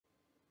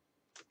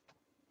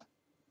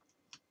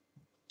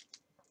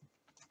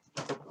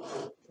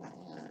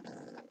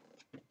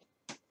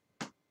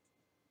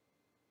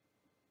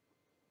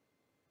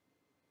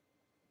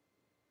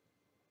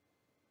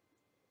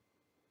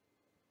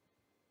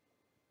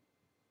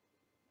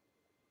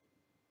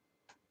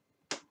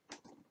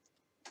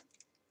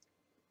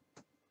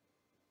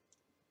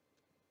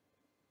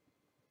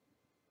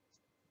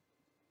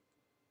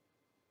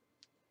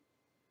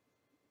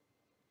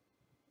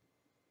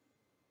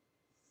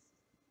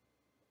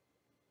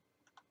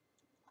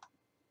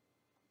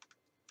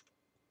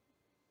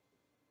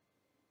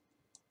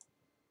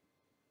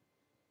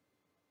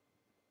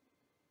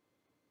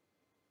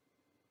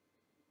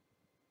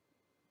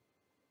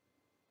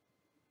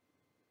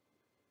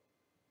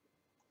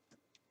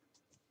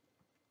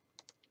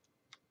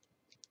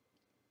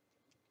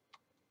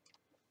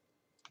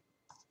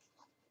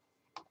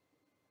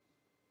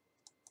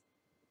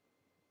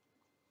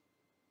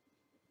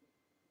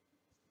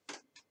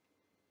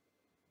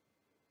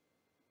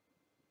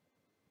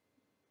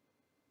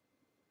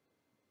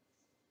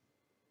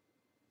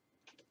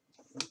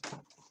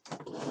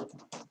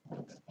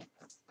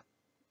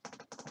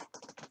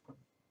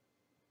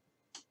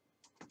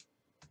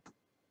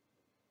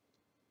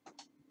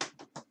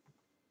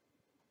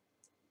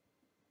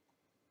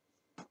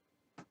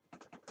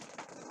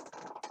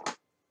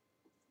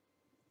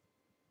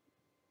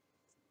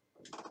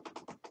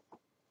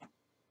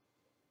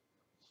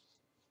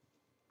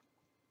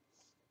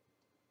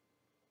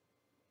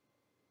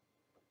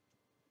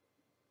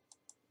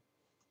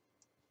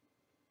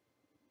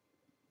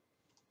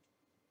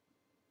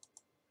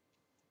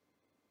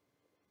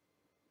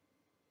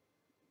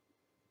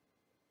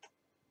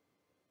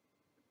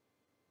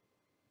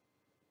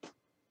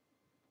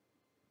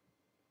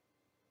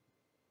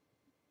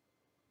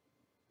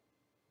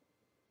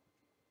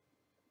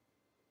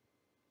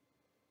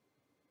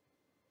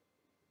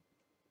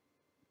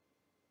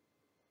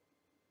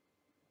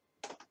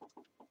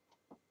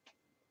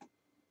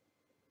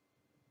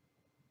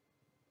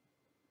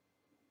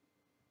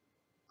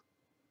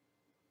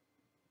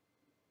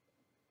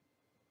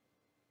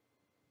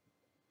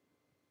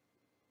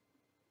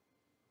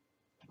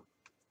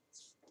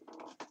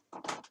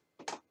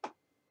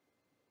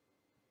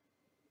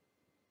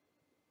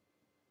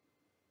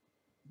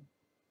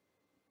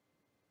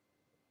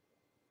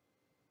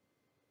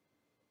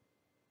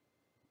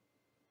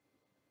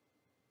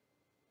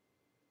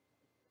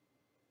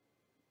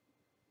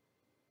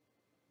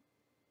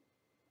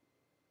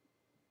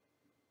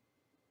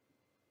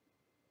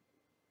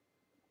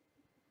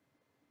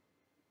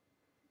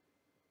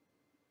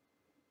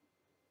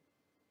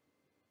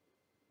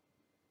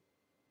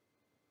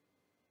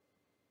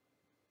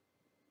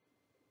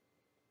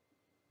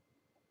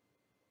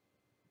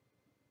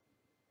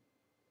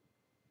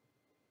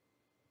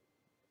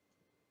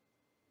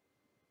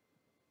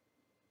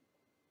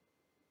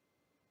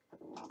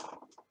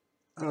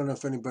I don't know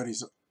if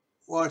anybody's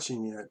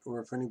watching yet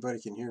or if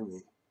anybody can hear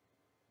me.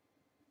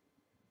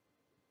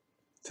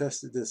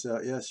 Tested this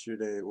out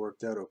yesterday. It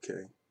worked out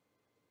okay.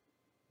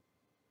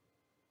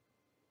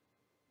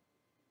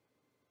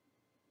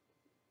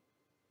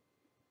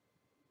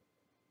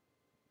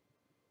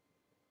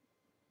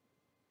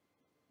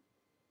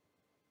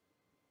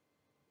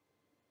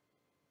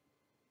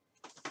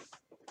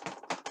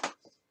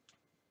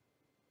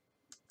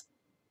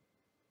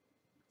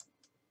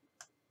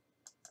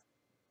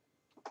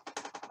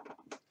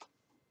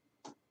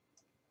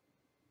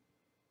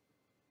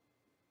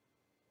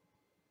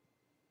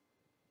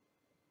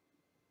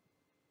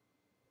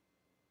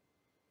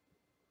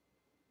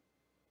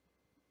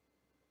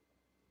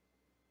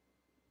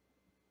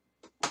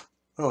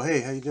 Oh,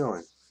 hey, how you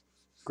doing?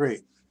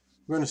 Great.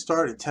 We're going to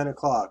start at 10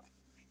 o'clock,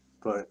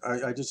 but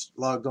I just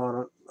logged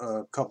on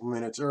a couple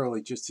minutes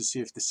early just to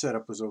see if the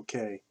setup was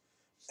okay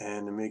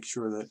and to make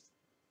sure that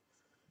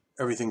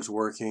everything's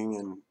working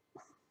and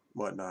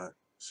whatnot.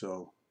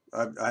 So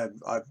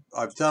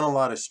I've done a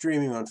lot of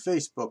streaming on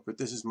Facebook, but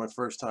this is my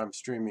first time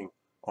streaming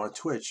on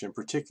Twitch, and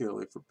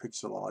particularly for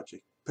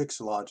Pixelogic.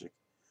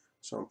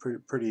 So I'm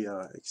pretty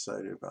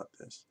excited about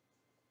this.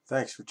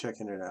 Thanks for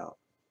checking it out.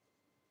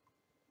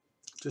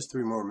 Just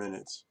 3 more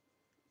minutes,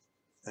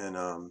 and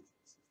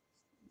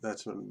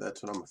that's when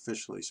I'm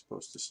officially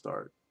supposed to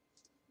start.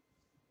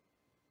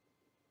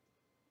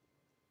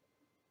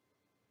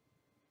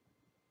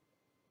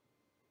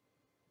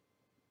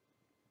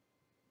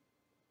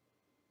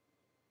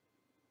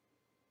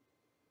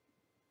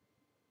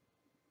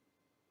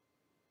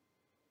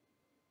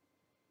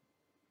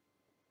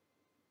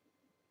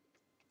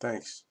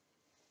 Thanks.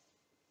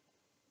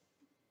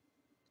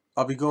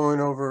 I'll be going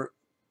over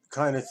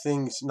kind of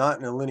things not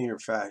in a linear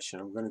fashion.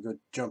 I'm going to go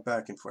jump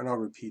back and forth, and I'll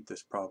repeat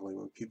this probably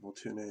when people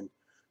tune in.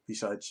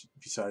 Besides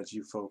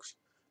you folks,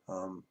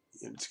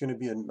 it's going to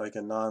be like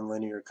a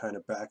non-linear kind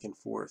of back and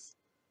forth,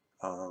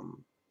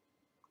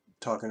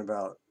 talking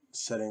about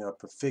setting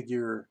up a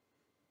figure,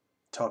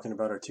 talking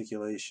about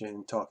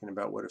articulation, talking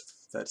about what if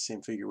that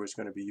same figure was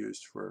going to be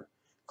used for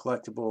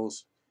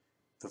collectibles.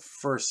 The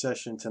first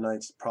session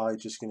tonight's probably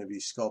just going to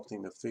be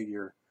sculpting the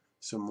figure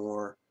some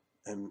more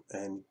and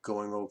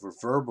going over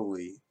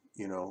verbally,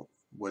 you know,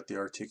 what the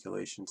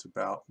articulation's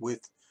about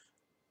with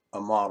a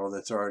model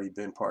that's already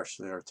been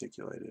partially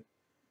articulated.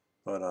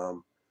 But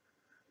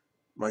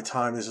my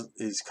time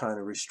is kind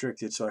of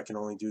restricted, so I can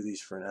only do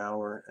these for an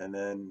hour, and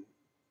then,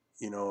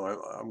 you know,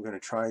 I'm going to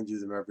try and do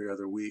them every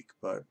other week,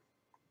 but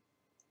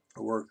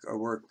I work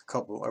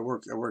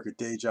a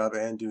day job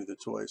and do the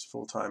toys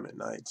full time at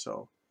night,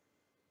 so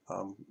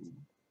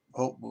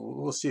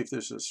we'll see if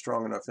there's a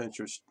strong enough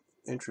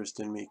interest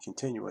in me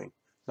continuing,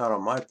 not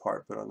on my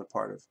part, but on the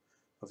part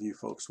of you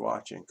folks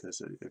watching.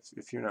 Because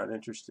if you're not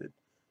interested,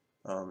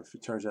 if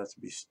it turns out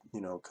to be,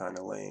 you know, kind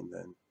of lame,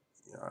 then,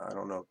 you know, I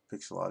don't know if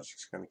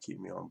Pixelogic's going to keep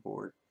me on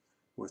board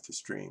with the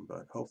stream,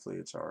 but hopefully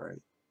it's all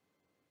right.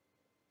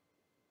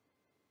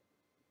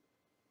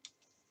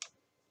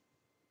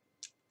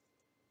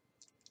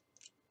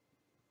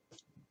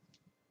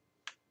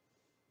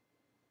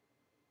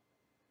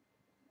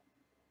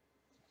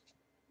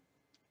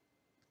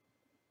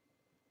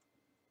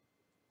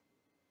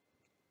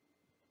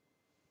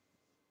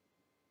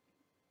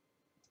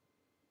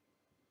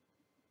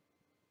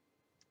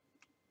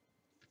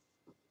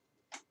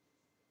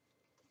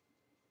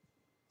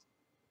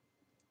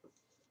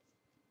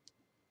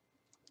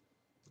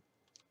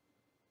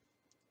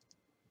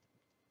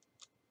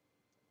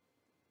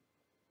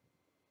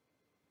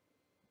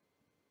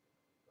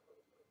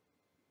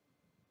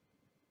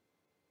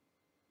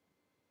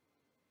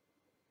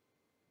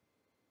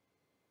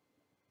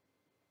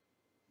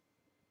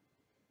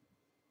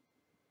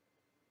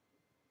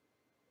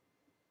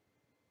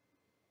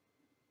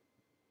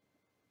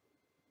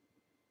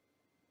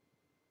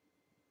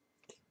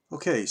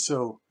 Okay,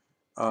 so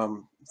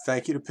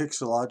thank you to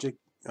Pixelogic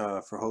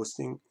for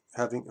hosting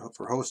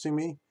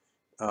me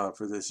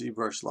for the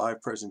ZBrush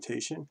Live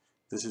presentation.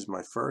 This is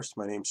my first.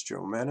 My name's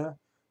Joe Menna.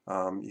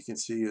 You can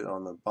see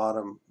on the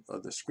bottom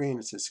of the screen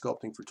it says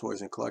Sculpting for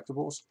Toys and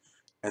Collectibles,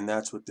 and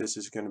that's what this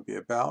is going to be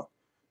about.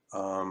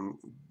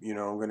 You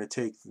know, I'm going to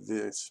take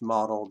this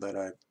model that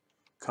I've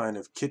kind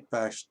of kit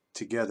bashed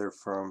together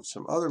from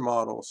some other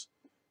models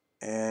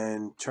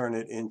and turn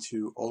it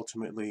into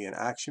ultimately an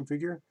action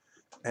figure,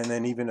 and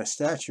then even a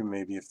statue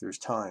maybe if there's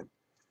time.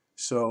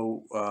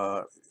 So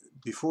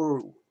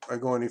before I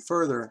go any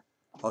further,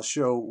 I'll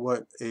show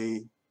what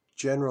a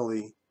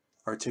generally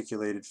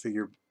articulated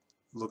figure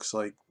looks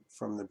like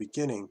from the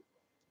beginning,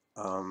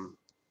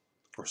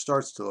 or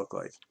starts to look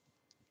like.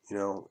 You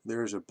know,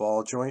 there's a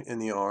ball joint in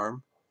the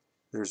arm,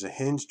 there's a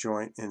hinge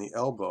joint in the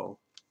elbow.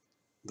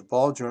 The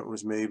ball joint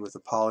was made with a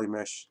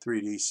polymesh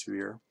 3D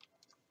sphere,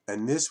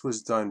 and this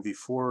was done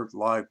before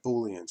live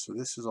Boolean, so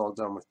this is all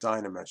done with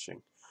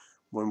dynameshing.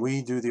 When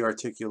we do the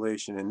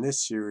articulation in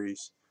this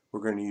series, we're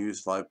going to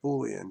use live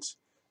Booleans,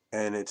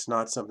 and it's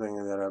not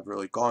something that I've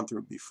really gone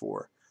through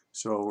before,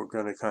 so we're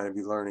going to kind of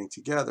be learning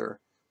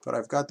together, but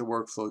I've got the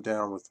workflow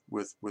down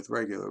with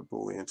regular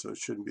Boolean, so it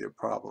shouldn't be a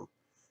problem.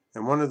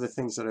 And one of the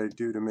things that I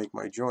do to make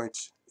my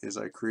joints is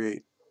I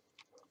create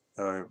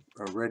a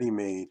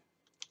ready-made,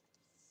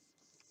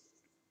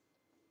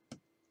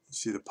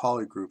 see the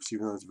poly groups,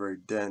 even though it's very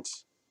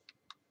dense,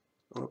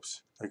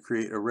 oops, I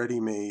create a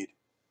ready-made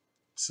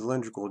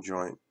cylindrical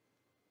joint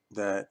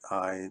that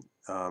I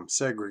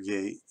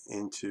segregate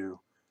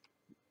into,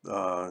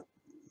 I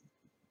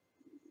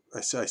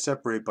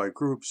separate by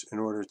groups in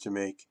order to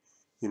make,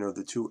 you know,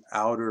 the two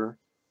outer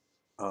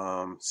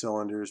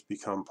cylinders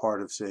become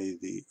part of, say,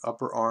 the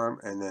upper arm,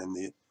 and then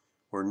the,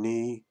 or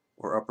knee,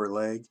 or upper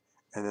leg,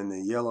 and then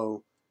the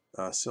yellow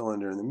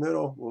cylinder in the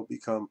middle will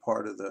become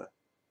part of the,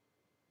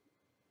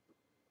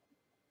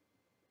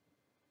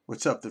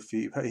 what's up, the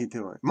Phoebe? How you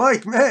doing?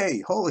 Mike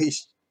May! Holy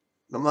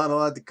I'm not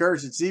allowed to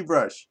curse at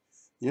ZBrush.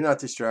 You're not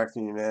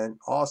distracting me, man.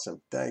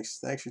 Awesome. Thanks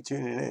for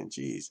tuning in.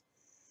 Jeez.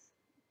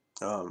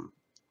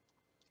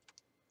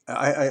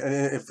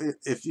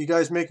 If you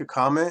guys make a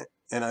comment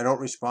and I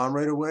don't respond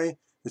right away,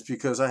 it's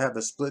because I have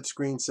a split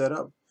screen set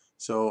up.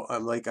 So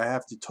I'm like, I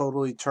have to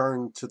totally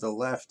turn to the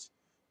left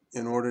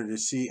in order to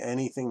see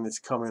anything that's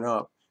coming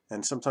up.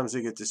 And sometimes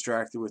I get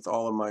distracted with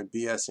all of my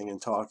BSing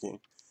and talking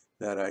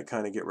that I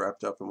kind of get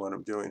wrapped up in what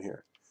I'm doing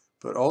here.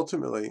 But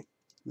ultimately,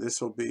 this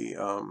will be,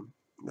 so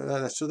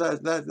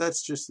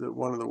that's just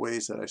one of the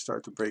ways that I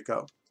start to break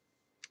up,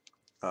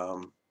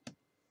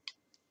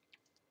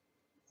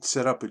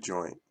 set up a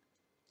joint.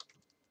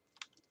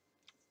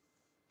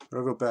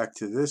 I'll go back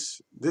to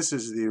this. This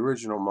is the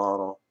original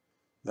model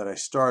that I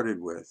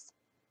started with.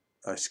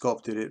 I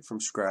sculpted it from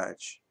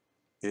scratch.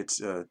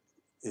 It's a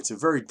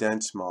very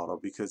dense model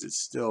because it's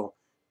still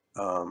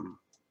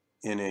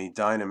in a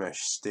Dynamesh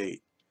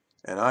state,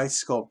 and I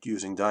sculpt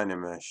using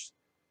Dynamesh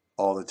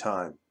all the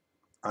time.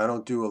 I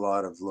don't do a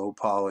lot of low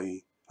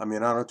poly. I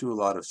mean, I don't do a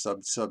lot of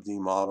sub-D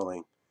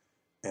modeling,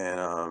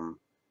 and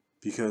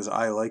because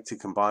I like to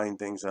combine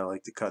things, I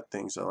like to cut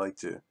things, I like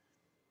to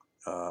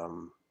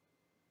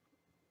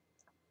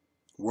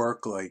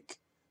work like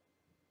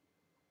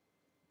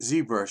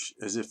ZBrush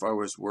as if I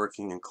was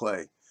working in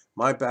clay.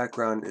 My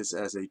background is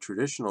as a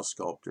traditional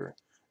sculptor,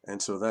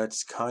 and so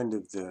that's kind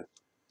of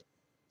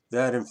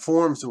that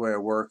informs the way I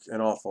work an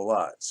awful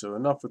lot. So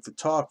enough with the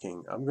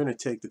talking. I'm going to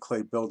take the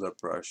clay buildup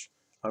brush.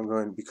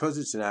 Because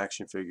it's an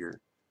action figure,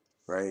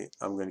 right,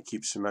 I'm going to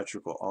keep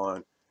symmetrical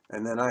on,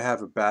 and then I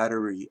have a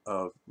battery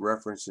of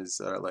references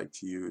that I like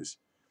to use.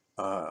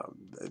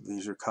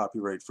 These are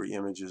copyright-free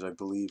images, I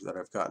believe, that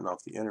I've gotten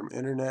off the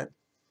internet.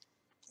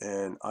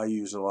 And I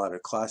use a lot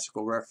of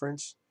classical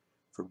reference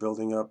for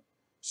building up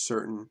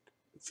certain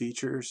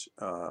features.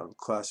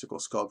 Classical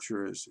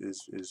sculpture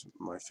is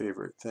my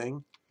favorite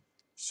thing.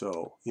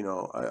 So, you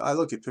know, I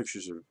look at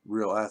pictures of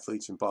real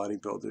athletes and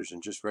bodybuilders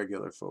and just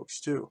regular folks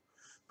too.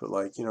 But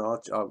like, you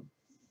know, I'll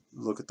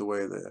look at the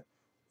way the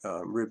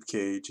rib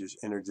cage is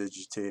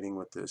interdigitating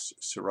with this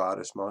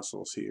serratus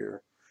muscles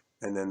here,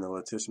 and then the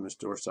latissimus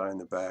dorsi in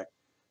the back.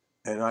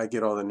 And I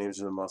get all the names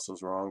of the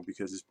muscles wrong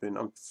because it's been,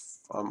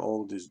 I'm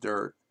old as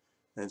dirt,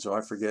 and so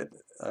I forget,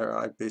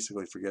 I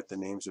basically forget the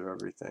names of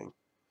everything.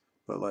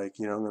 But like,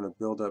 you know, I'm going to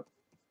build up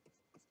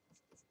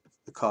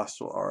the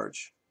costal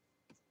arch.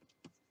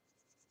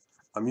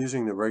 I'm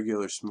using the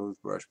regular smooth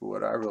brush, but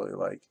what I really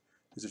like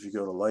is if you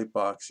go to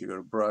Lightbox, you go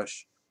to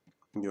brush,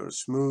 you go to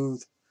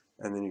smooth,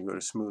 and then you go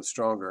to smooth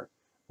stronger.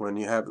 When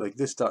you have like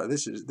this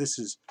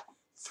is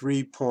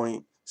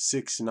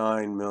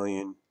 3.69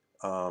 million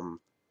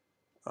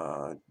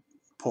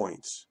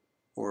points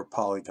or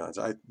polygons.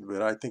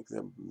 But I think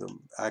the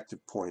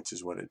active points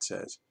is what it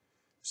says.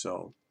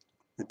 So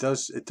it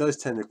does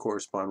tend to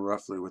correspond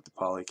roughly with the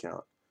poly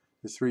count.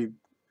 It's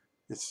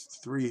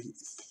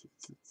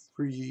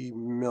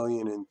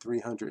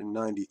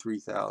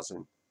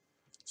 3,393,000.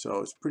 So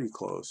it's pretty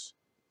close.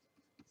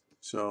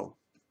 So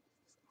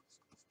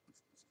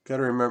got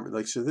to remember,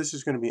 like, so this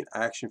is going to be an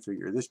action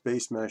figure. This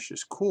base mesh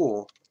is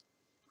cool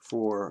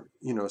for,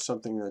 you know,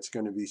 something that's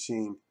going to be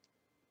seen.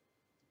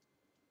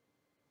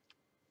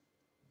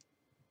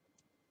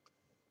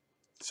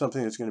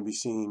 Something that's going to be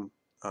seen,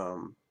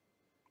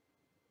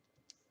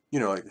 you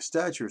know, like a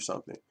statue or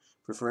something.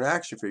 But for an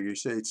action figure, you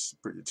say it's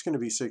going to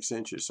be 6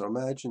 inches. So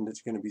imagine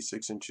it's going to be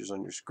 6 inches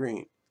on your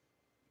screen.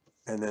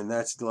 And then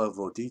that's the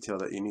level of detail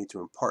that you need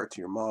to impart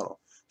to your model.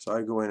 So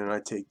I go in and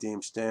I take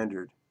Dame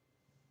Standard,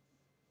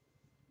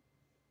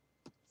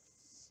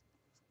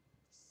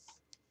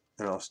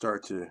 and I'll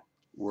start to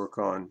work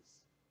on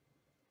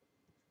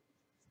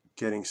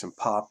getting some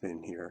pop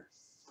in here.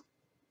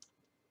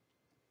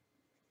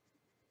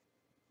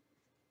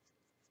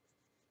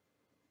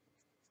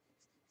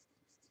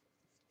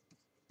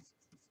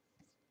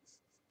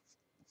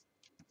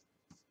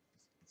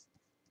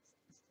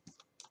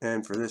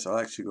 And for this, I'll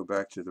actually go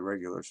back to the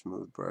regular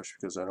smooth brush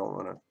because I don't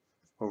want to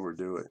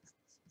overdo it.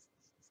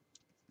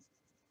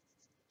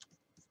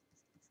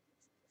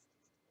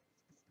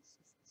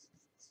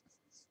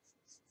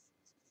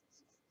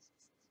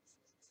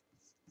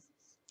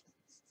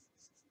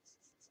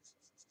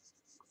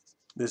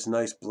 This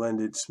nice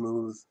blended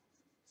smooth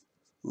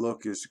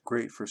look is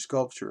great for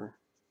sculpture,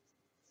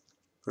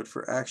 but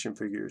for action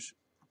figures,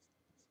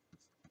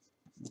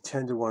 you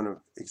tend to want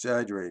to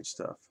exaggerate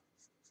stuff.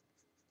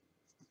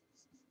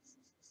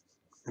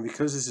 And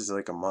because this is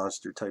like a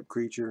monster type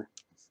creature,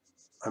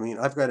 I mean,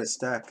 I've got a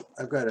stack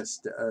of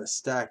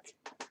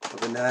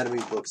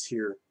anatomy books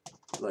here,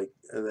 like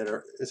that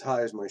are as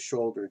high as my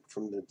shoulder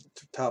from the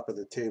top of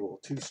the table,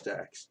 2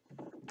 stacks.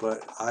 But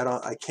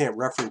I can't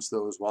reference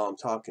those while I'm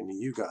talking to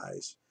you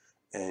guys,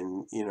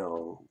 and you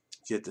know,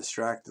 get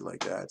distracted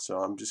like that. So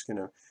I'm just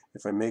gonna,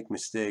 if I make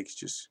mistakes,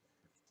 just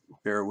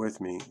bear with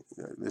me.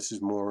 This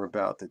is more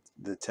about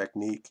the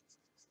technique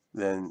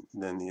than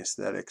the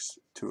aesthetics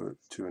to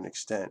an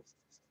extent.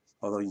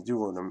 Although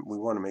we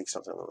want to make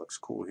something that looks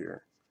cool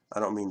here. I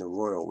don't mean the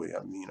royal we,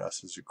 I mean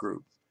us as a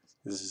group.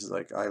 This is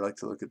like, I like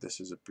to look at this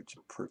as a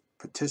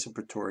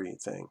participatory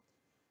thing,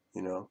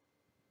 you know.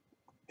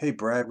 Hey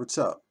Brad, what's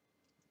up?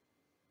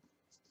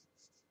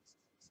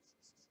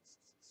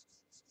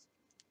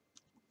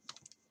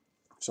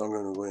 So I'm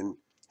going to go in,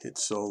 hit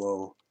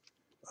solo.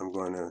 I'm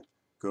going to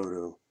go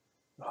to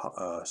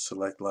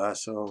select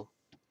lasso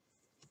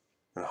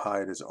and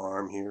hide his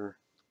arm here,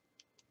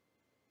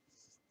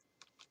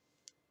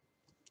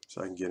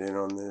 so I can get in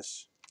on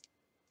this.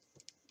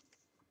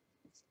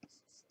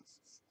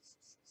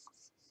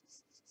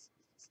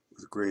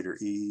 With greater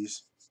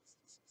ease.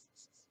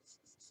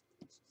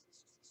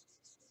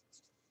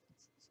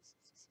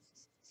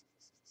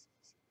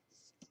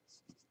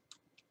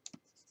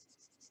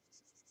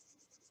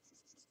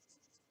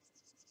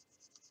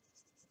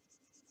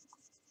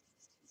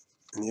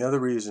 And the other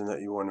reason that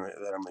you want to,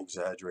 that I'm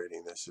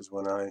exaggerating this is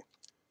when I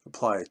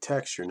apply a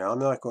texture. Now I'm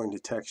not going to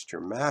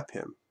texture map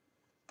him,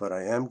 but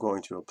I am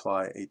going to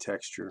apply a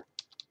texture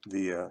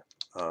via,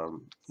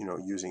 you know,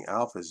 using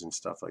alphas and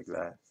stuff like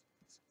that.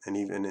 And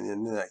even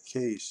in that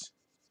case,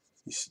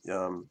 it's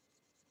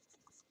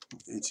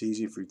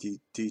easy for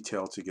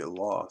detail to get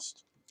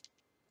lost.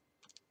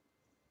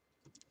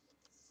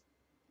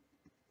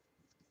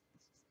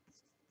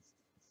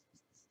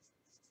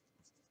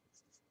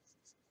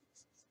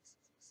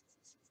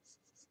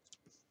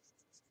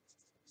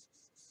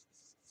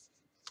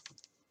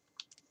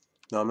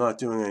 Now I'm not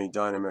doing any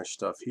Dynamesh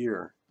stuff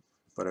here,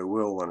 but I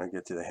will when I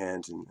get to the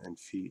hands and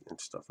feet and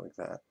stuff like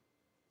that.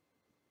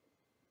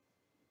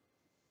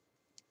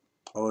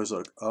 Always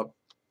look up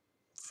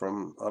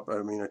from up.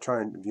 I mean, I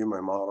try and view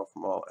my model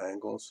from all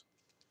angles,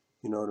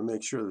 you know, to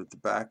make sure that the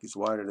back is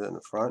wider than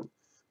the front.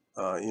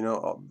 You know,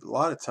 a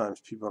lot of times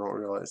people don't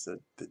realize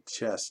that the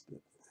chest,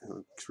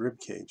 rib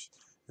cage,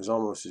 is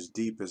almost as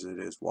deep as it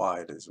is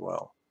wide as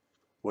well.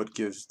 What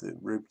gives the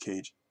rib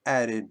cage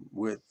added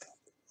width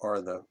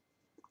are the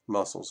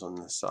muscles on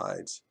the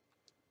sides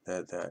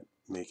that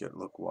make it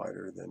look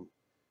wider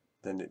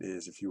than it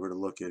is if you were to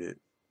look at it,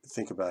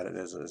 think about it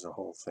as a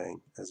whole thing,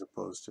 as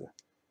opposed to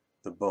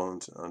the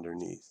bones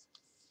underneath.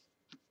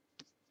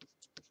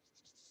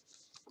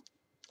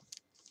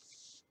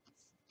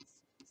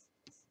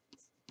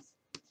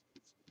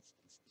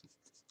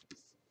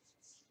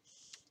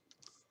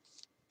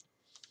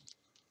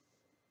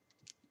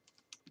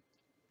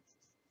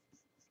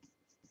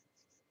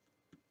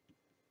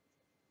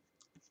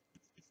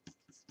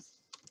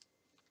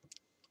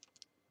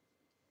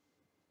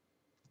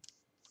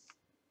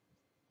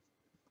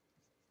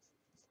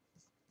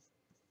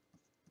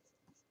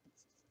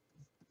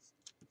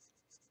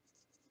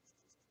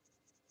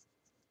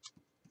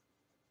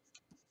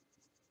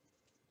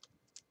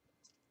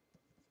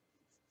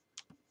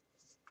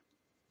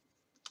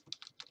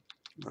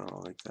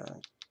 No, like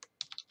that.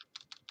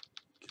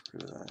 Get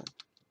rid of that.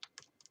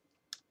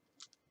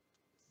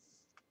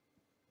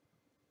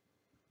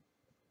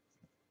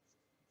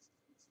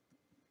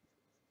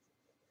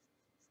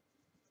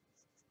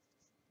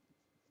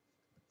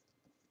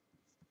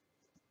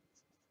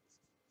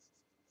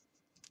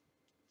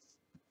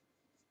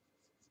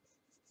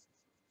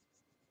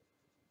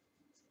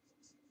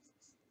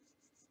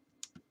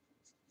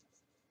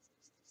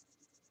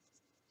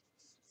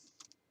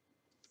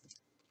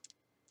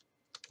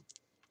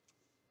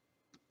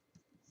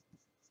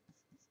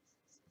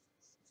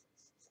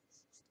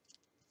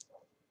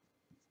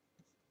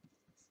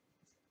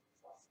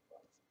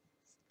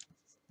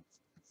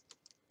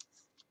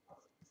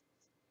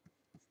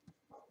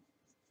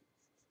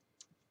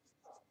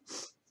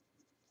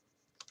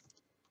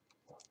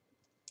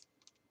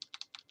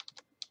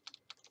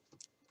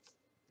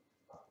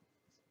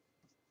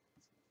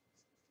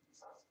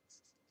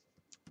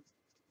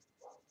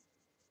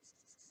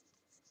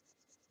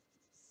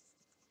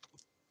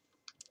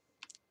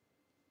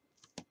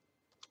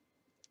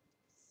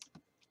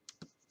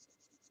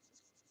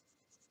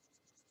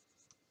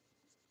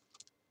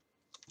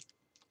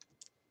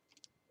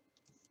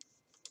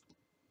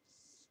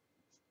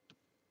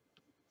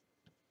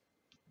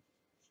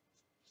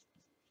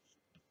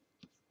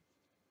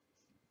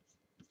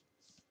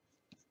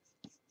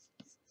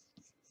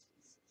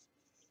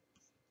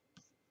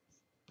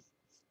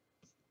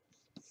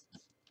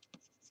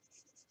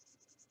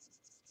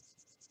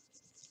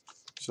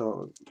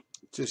 So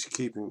just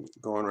keeping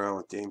going around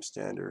with Dame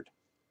Standard.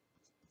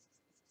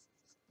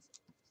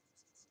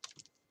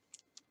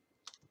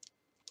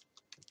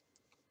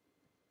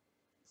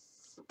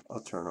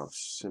 I'll turn off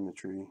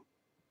symmetry.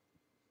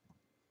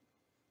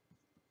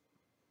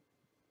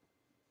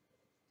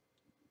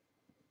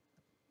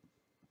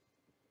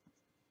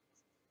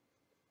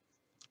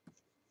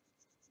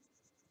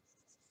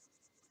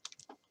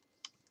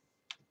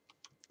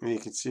 And you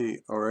can see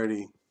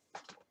already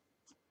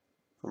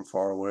from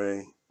far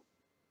away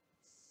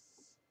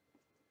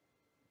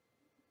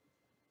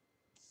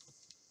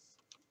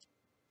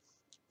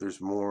there's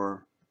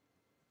more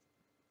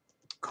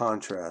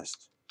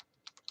contrast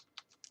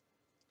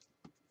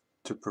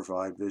to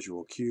provide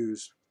visual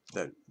cues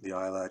that the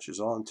eye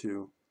latches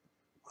onto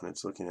when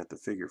it's looking at the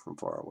figure from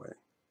far away.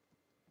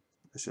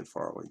 I said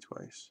far away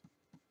twice.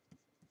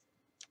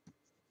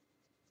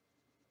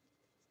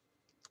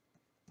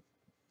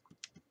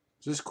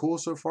 Is this cool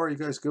so far? You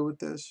guys good with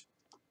this?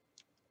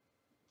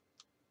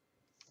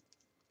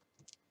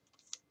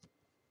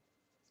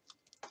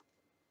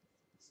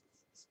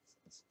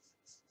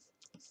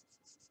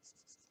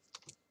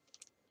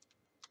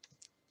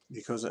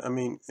 Because, I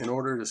mean, in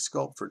order to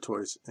sculpt for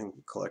toys and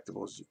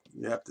collectibles,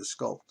 you have to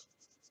sculpt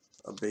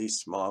a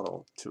base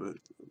model to a,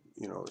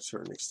 you know, a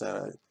certain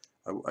extent.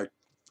 I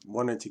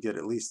wanted to get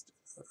at least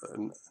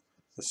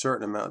a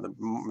certain amount, the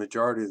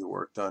majority of the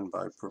work done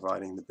by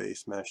providing the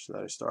base mesh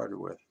that I started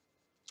with,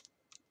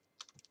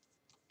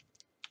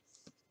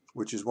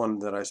 which is one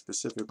that I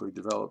specifically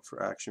developed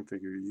for action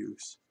figure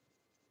use.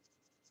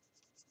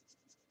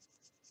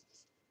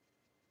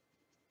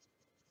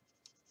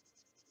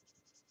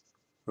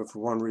 But for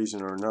one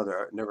reason or another,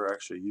 I never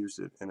actually used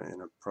it in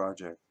a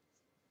project.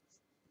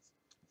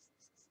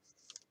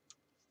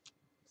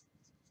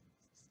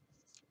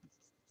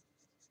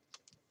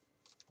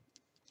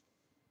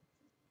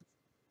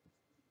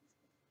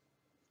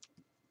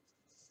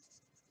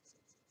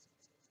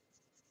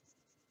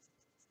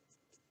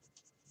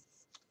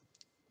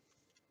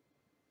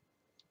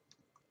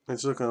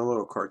 It's looking a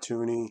little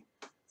cartoony.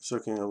 It's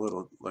looking a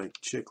little like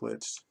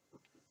chiclets.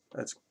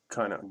 That's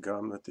kind of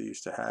gum that they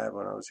used to have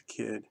when I was a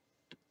kid.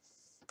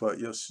 But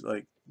you'll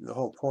like, the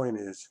whole point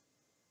is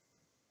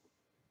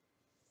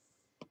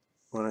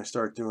when I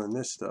start doing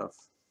this stuff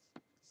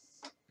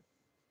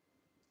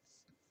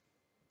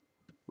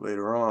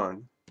later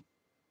on,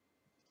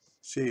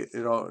 see,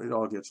 it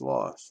all gets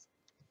lost.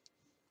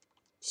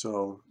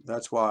 So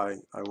that's why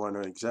I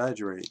want to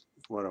exaggerate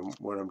what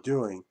I'm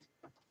doing.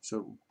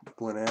 So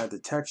when I add the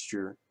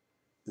texture,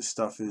 the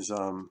stuff is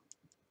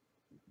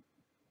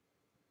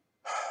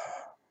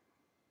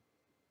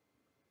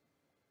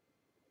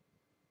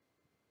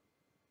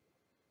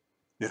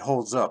it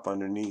holds up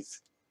underneath,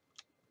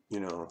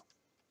 you know,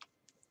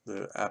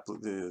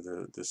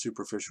 the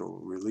superficial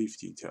relief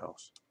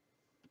details.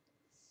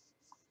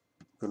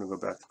 I'm going to go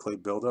back to clay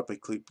buildup. I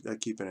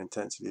keep an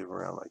intensity of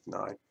around like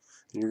 9. And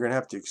you're going to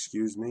have to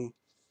excuse me.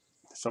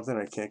 Something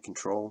I can't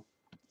control,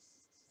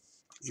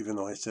 even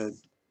though I said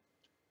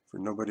for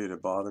nobody to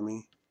bother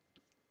me.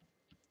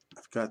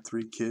 I've got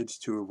 3 kids,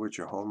 2 of which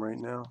are home right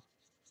now.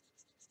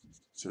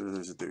 So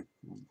there's a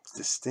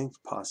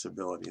distinct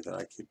possibility that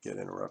I could get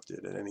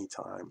interrupted at any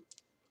time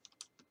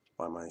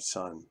by my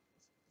son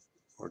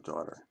or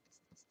daughter.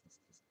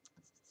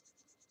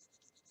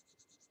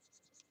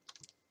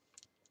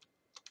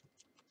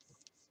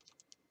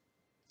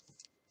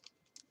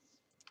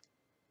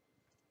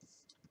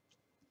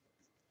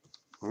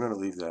 I'm going to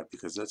leave that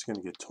because that's going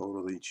to get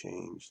totally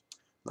changed.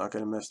 I'm not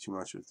going to mess too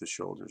much with the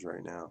shoulders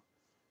right now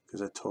because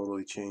that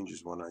totally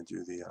changes when I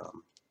do the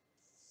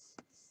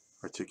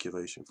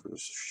articulation for the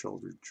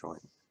shoulder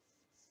joint.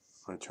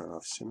 I'm going to turn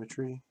off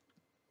symmetry.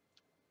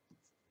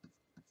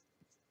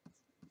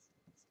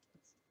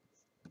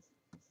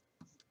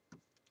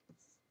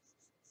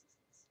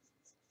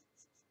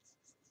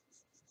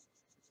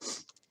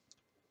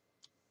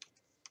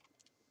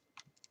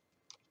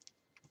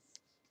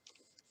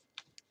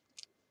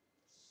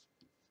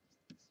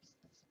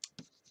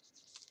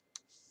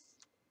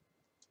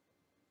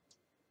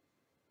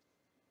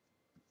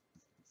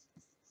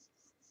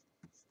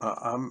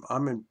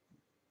 I'm in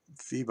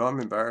FIBA. I'm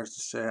embarrassed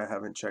to say I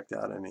haven't checked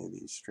out any of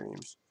these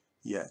streams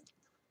yet.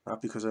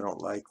 Not because I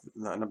don't like,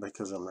 not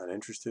because I'm not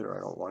interested or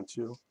I don't want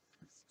to,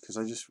 because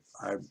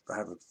I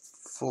have a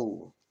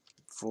full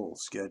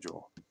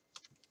schedule.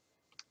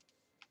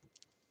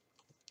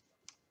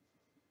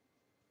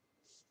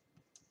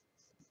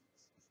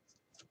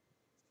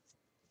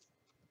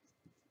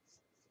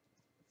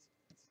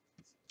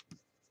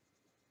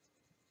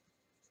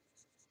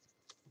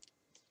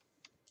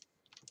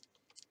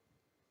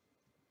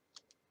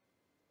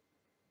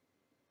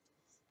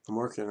 I'm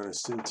working on a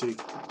Cintiq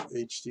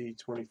HD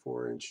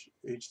 24-inch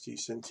HD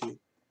Cintiq,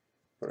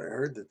 but I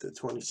heard that the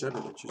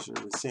 27 inches are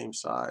the same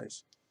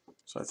size,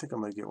 so I think I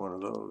might get one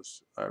of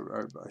those. I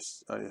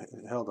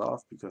held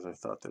off because I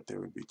thought that they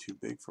would be too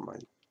big for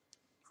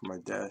my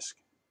desk.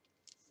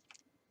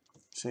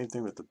 Same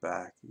thing with the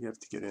back. You have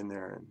to get in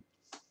there and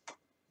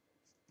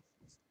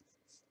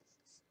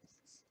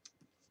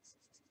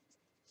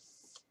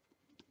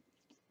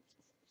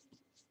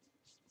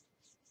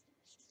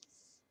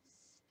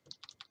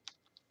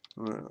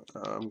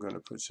I'm going to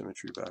put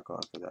symmetry back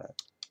on for that.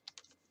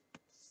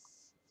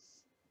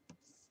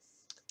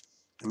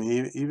 I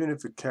mean, even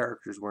if a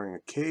character is wearing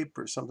a cape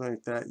or something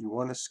like that, you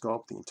want to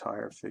sculpt the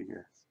entire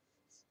figure.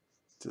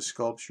 It's a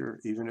sculpture,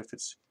 even if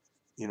it's,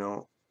 you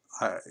know,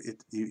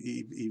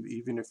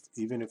 even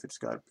if it's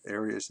got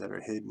areas that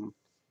are hidden.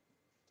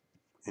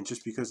 And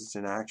just because it's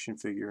an action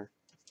figure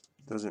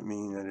doesn't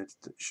mean that it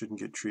shouldn't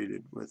get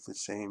treated with the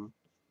same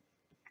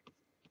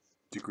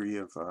degree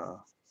of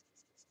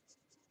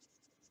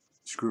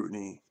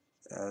scrutiny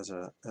as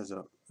a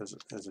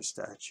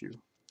statue.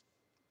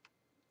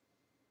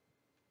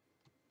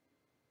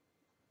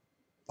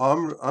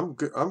 I'm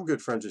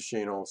good friends with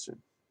Shane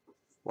Olson.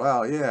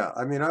 Wow, yeah.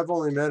 I mean, I've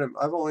only met him.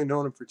 I've only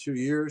known him for 2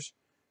 years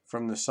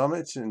from the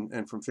summits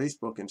and from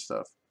Facebook and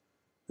stuff.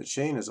 But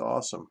Shane is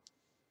awesome.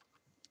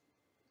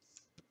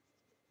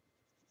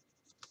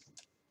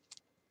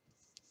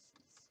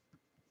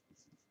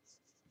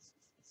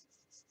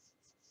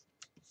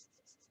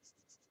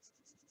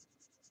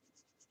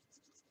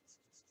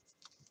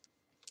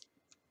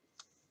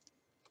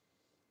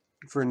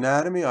 For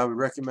anatomy, I would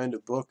recommend a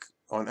book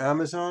on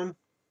Amazon.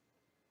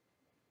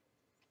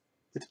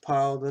 It's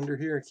piled under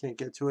here. I can't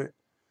get to it.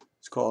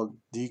 It's called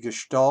Die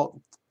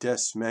Gestalt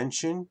des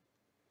Menschen.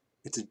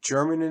 It's a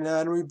German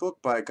anatomy book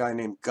by a guy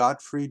named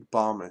Gottfried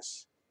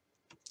Baumes.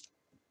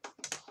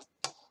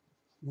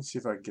 Let's see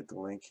if I can get the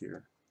link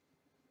here.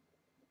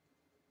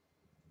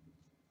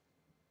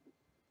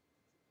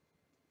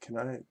 Can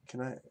I?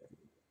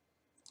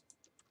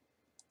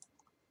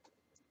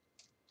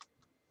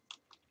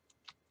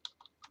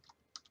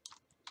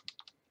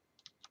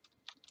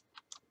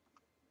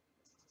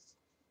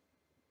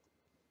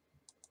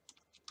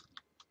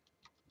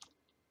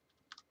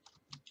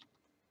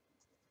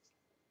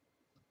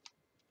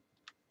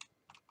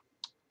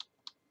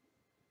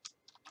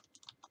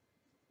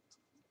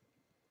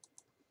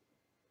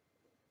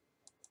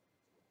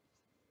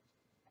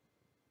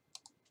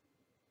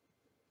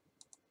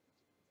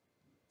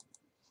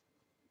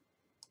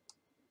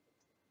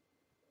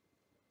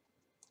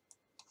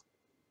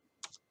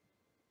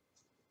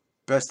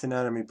 Best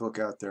anatomy book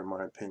out there, in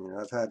my opinion.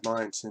 I've had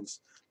mine since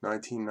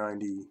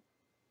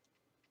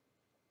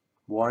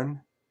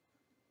 1991,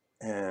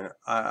 and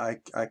I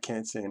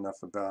can't say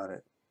enough about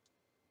it.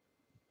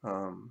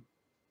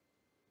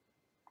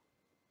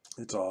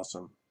 It's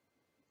awesome.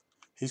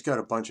 He's got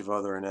a bunch of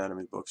other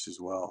anatomy books as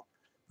well,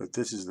 but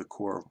this is the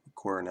core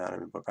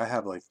anatomy book. I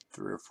have like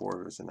 3 or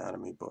 4 of his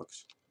anatomy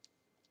books.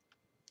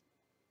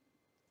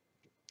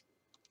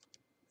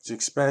 It's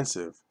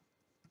expensive.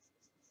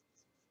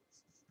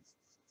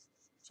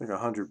 It's like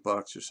 $100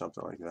 or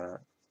something like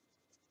that.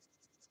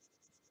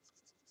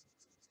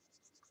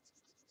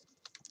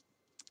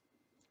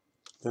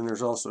 Then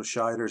there's also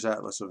Scheider's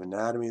Atlas of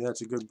Anatomy.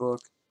 That's a good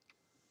book.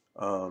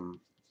 Elliot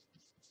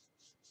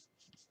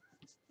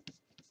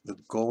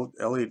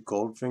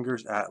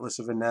Goldfinger's Atlas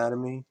of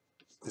Anatomy.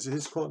 Is it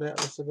his called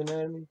Atlas of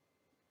Anatomy?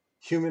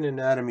 Human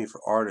Anatomy for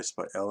Artists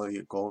by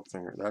Elliot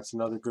Goldfinger. That's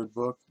another good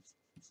book.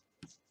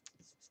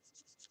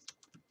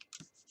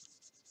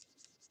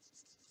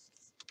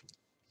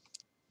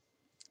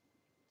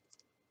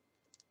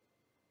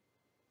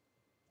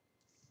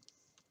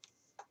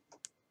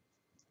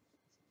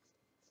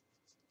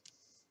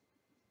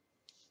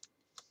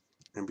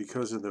 And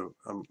because of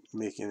I'm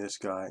making this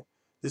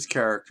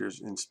character is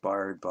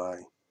inspired by,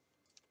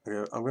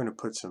 I'm going to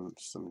put some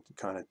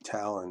kind of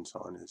talons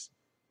on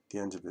the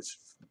ends of its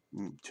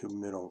 2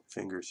 middle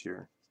fingers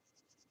here.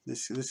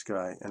 This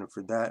guy, and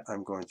for that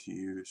I'm going to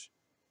use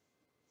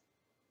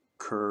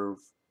curve,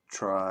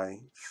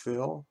 try,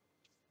 fill.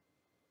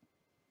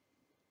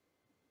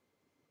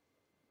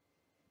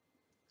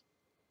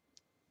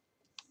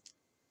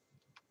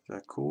 Is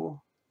that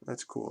cool?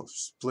 That's cool.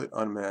 Split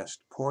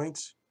unmasked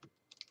points.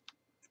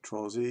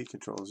 Control Z,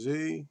 Control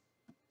Z.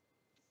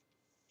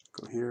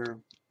 Go here.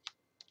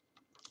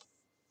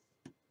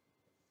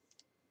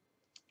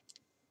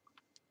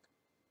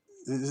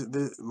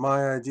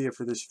 My idea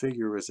for this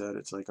figure was that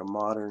it's like a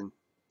modern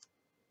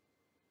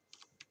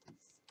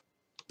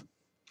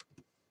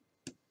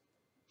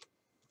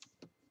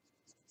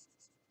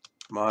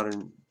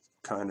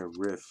kind of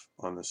riff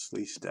on the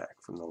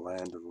Sleestack from the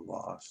Land of the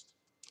Lost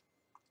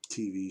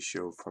TV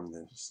show from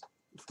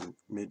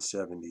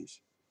mid-70s.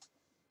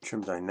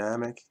 Trim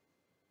dynamic.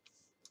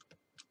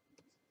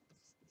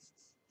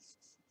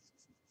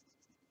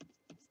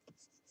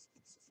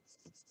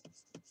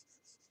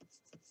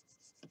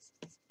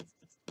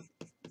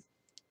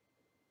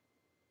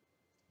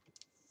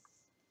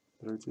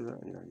 Did I do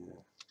that?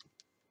 Yeah.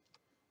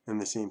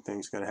 And the same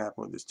thing's going to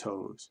happen with his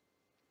toes.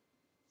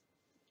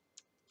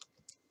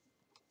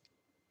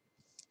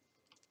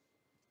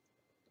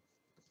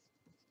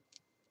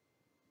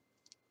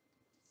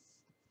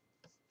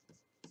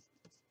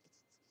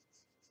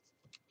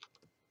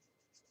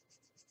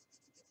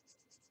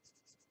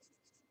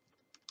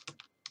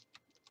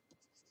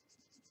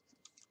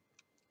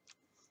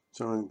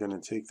 So I'm going to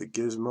take the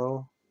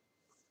gizmo,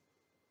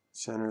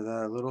 center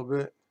that a little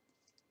bit.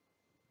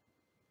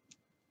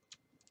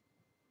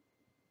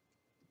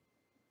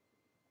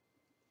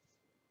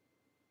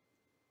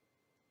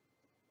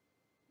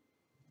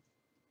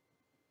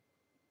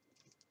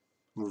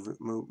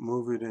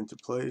 move it into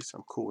place.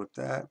 I'm cool with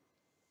that.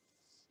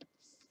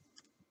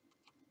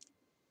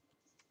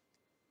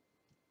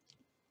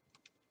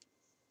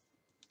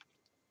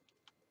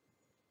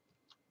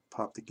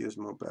 Pop the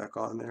gizmo back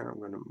on there. I'm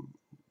going to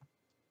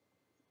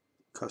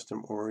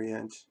custom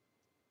orient,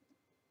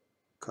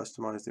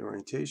 customize the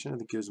orientation of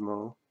the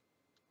gizmo,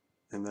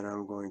 and then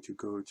I'm going to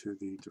go to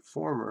the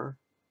deformer.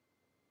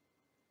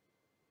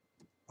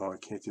 Oh, I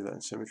can't do that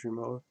in symmetry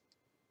mode?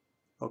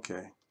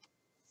 Okay.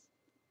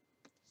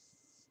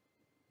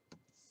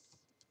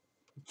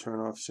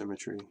 Turn off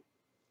symmetry.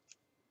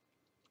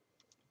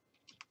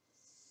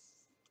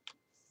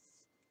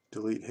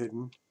 Delete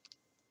hidden.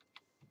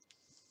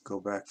 Go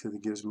back to the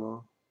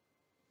gizmo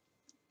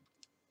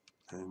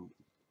and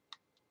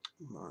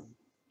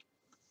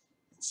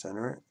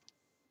center it.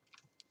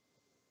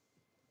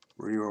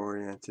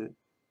 Reorient it.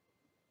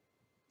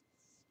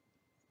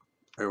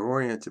 I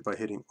orient it by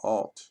hitting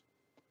Alt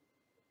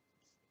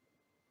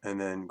and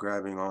then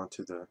grabbing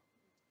onto the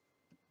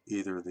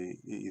either the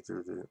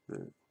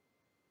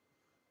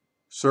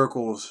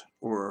circles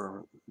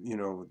or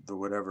the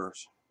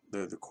whatever's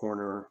the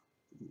corner,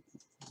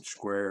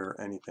 square,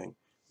 anything.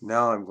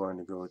 Now I'm going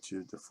to go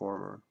to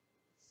deformer.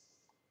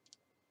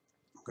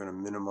 I'm going to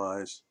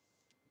minimize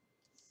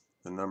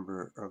the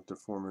number of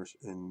deformers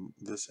in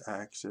this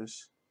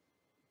axis.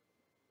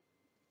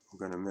 I'm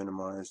going to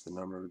minimize the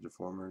number of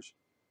deformers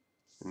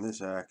in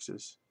this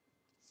axis.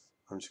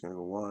 I'm just going to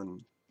go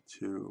 1,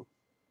 2,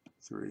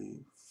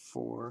 3,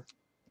 4.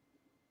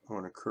 I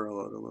want to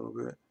curl it a little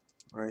bit,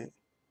 right?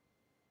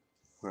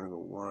 I'm going to go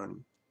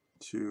 1,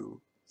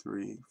 2,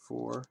 3,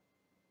 4. I'm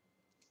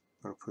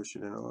going to push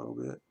it in a little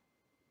bit.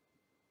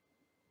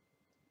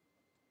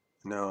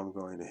 Now I'm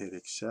going to hit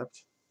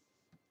accept.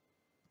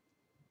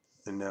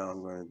 And now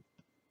I'm going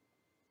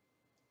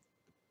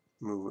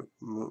to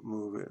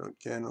move it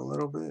again a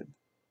little bit.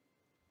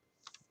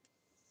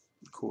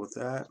 Cool with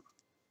that.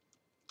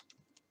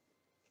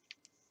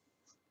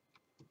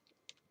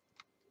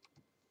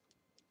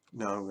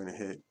 Now I'm going to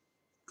hit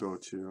go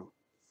to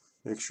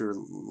make sure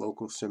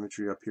local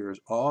symmetry up here is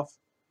off.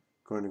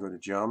 Going to go to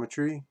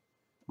geometry,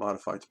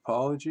 modify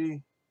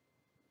topology.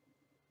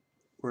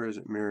 Where is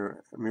it?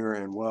 Mirror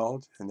and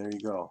weld, and there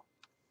you go.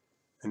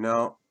 And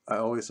now I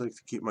always like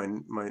to keep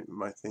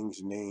my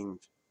things named.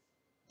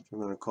 So I'm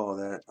going to call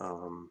that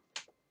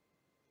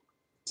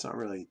it's not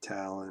really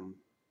talon,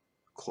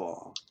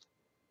 claw.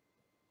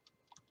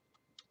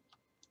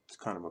 It's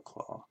kind of a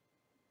claw.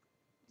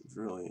 It's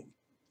really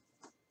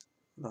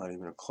not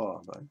even a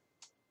claw, but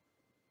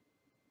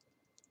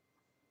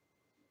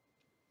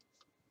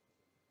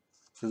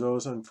for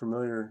those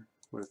unfamiliar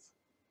with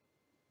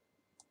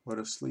what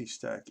a sleeve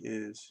stack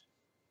is,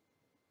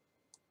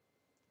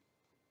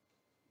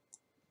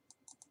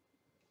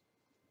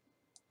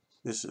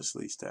 this is a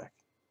sleeve stack.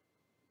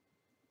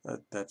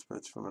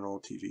 That's from an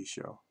old TV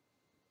show.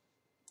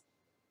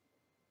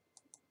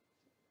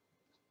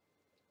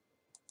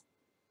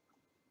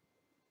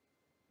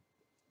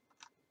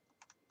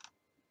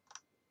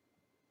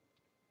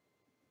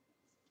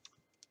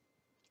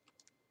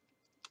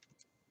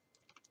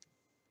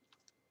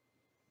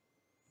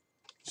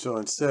 So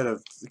instead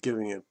of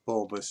giving it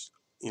bulbous,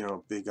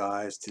 big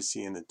eyes to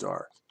see in the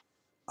dark,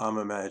 I'm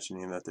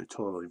imagining that they're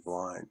totally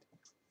blind.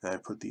 And I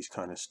put these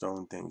kind of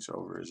stone things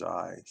over his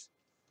eyes.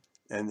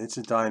 And it's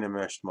a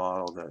Dynamesh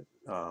model that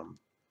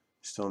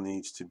still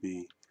needs to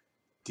be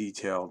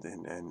detailed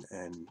and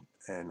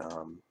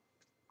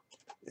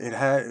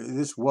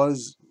this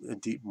was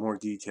more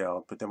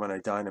detailed, but then when I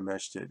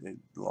Dynameshed it, it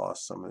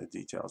lost some of the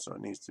details, so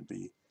it needs to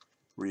be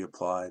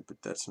reapplied,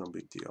 but that's no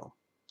big deal.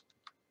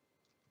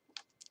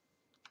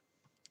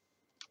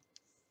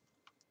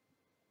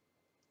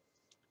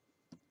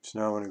 So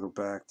now I want to go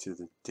back to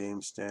the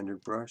Dame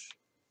standard brush.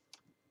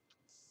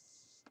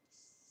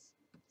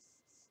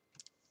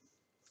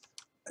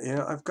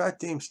 I've got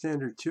Dame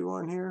Standard 2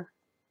 on here.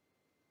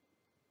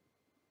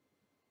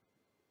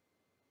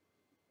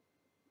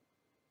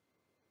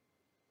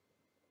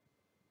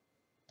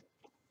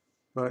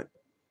 But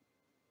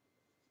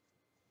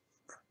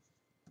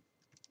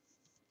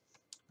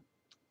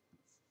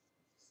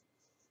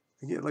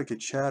I get like a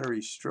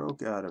chattery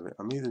stroke out of it.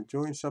 I'm either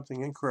doing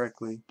something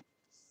incorrectly.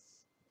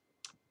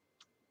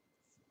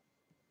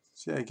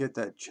 See, I get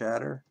that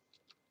chatter.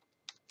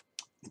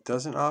 It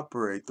doesn't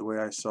operate the way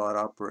I saw it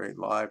operate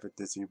live at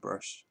the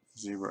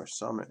ZBrush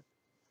Summit.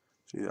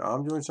 So either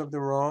I'm doing something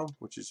wrong,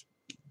 which is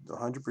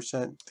 100%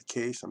 the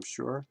case, I'm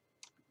sure.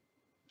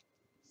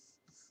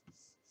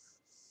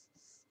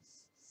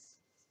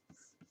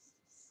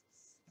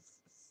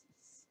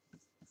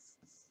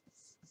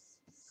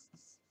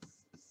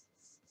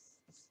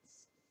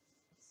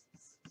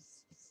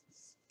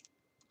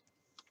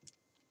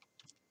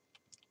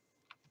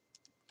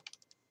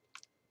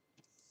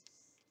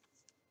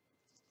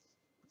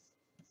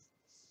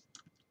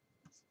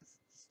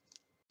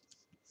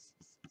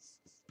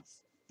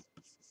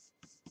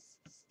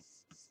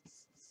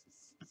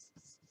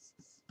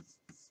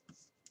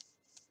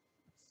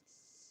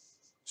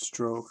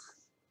 Stroke,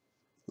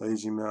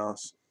 lazy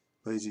mouse,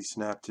 lazy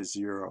snap to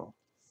 0.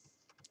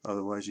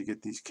 Otherwise you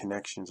get these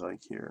connections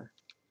like here.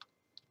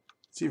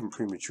 It's even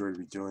premature to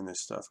be doing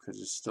this stuff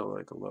because it's still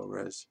like a low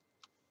res.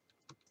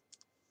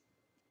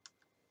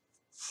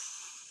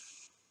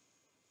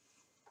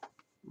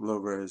 Low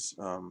res,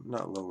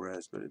 not low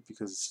res, but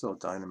because it's still a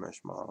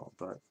Dynamesh model,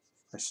 but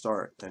I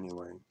start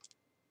anyway.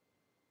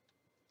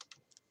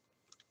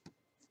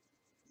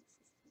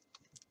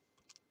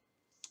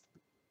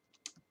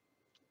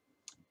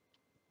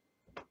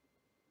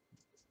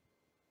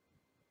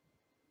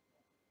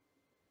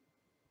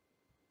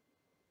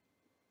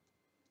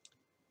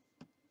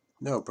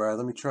 No, Brad,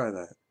 let me try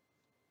that.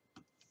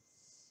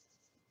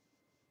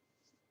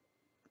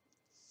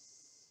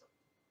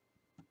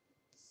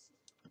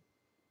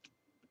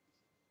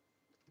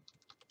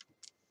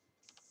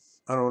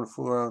 I don't want to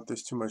fool around with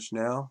this too much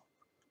now.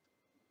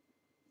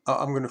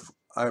 I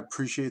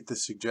appreciate the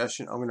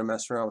suggestion. I'm gonna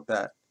mess around with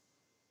that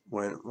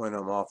when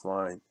I'm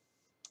offline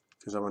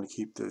because I want to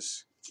keep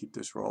this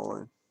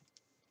rolling.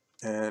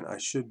 And I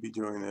should be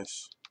doing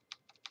this.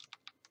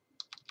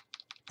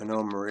 I know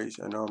I'm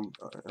erasing. I know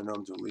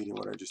I'm deleting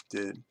what I just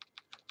did.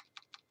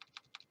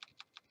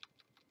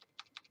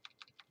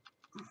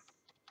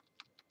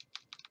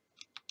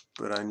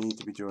 But I need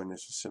to be doing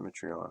this with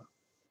symmetry on.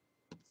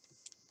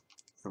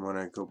 And when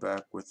I go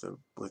back with a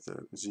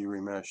Z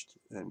remeshed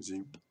and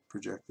Z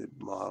projected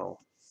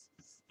model,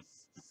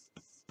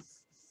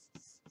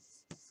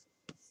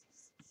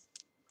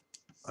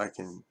 I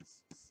can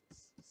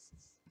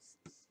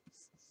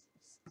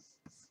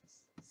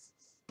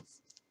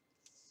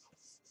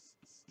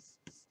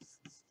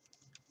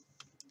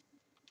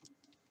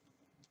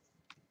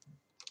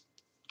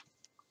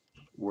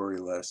worry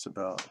less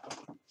about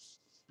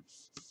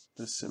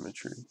the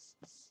symmetry.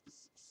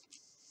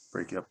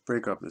 Break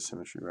up the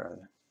symmetry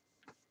rather.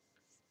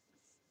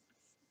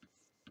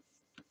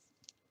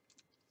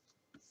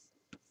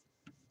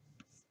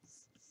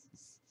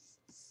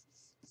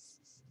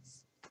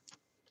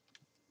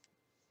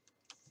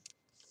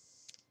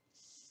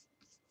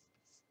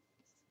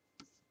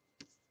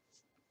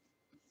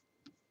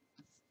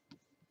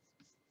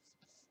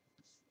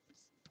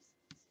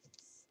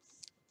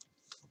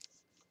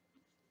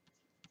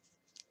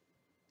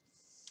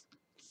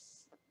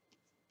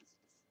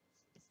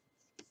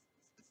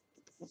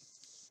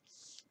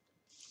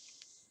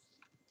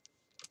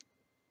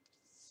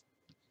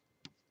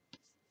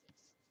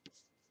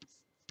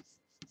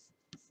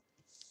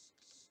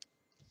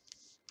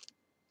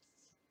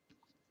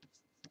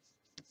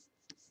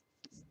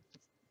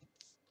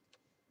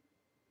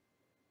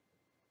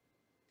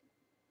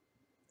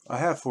 I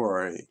have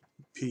for a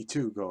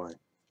P2 going,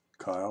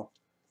 Kyle.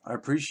 I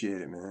appreciate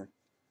it, man.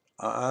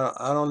 I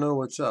don't know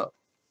what's up.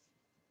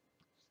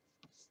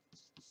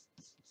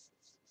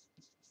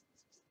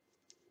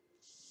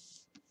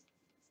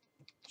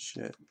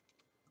 Shit.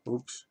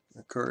 Oops.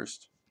 I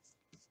cursed.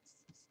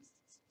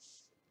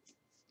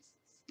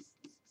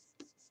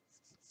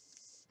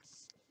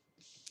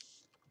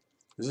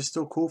 Is this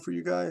still cool for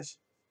you guys?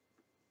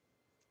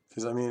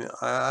 Because I mean,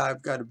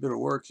 I've got a bit of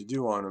work to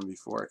do on them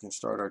before I can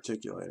start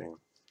articulating them.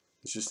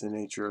 It's just the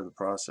nature of the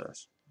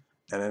process.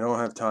 And I don't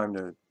have time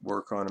to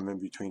work on them in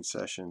between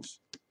sessions.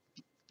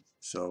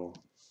 So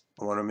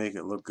I want to make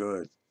it look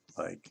good,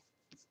 like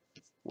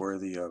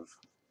worthy of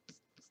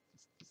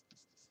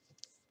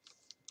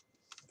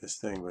this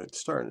thing. But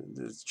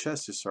the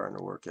chest is starting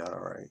to work out all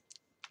right.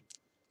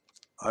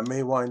 I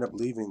may wind up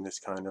leaving this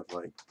kind of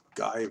like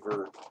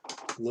Guyver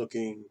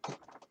looking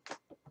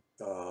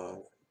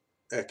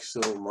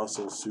exo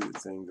muscle suit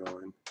thing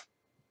going.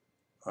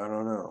 I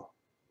don't know.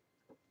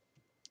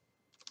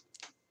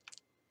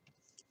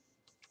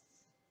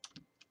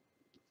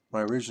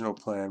 My original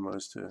plan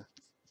was to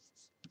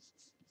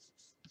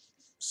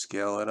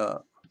scale it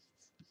up,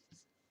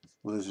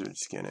 lizard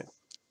skin it,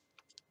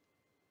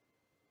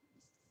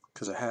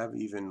 because I have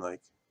even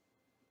like,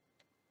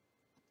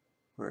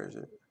 where is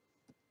it?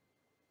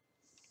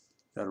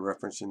 Got a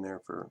reference in there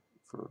for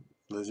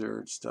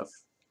lizard stuff.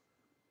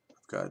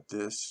 I've got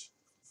this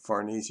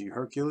Farnese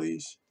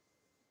Hercules,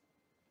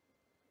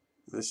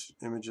 this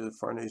image of the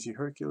Farnese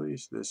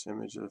Hercules, this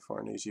image of the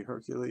Farnese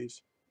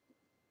Hercules.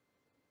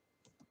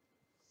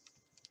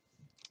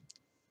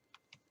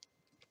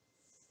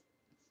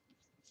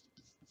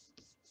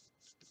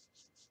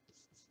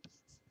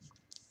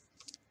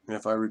 And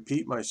if I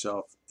repeat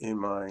myself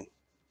in my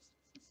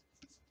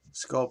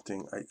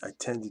sculpting, I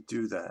tend to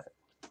do that.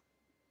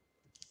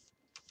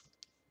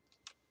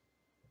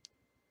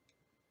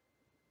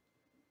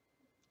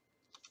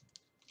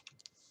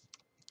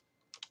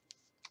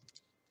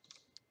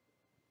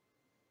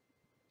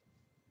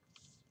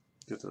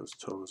 Get those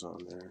toes on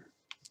there.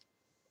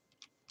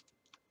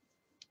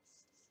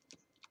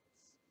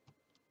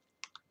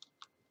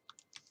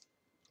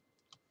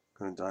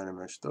 I'm going to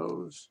Dynamesh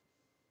those.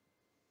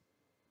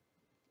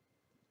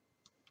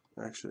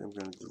 Actually, I'm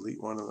going to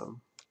delete one of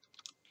them.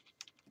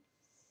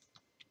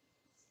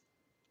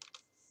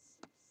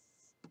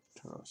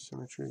 Turn off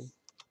symmetry.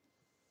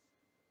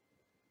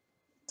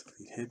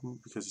 Delete hidden,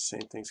 because the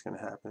same thing's going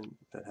to happen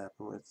that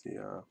happened with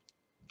the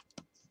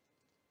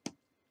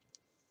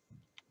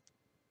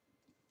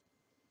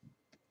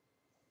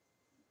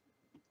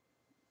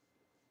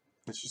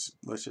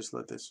let's just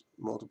let this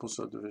multiple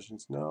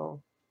subdivisions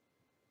know.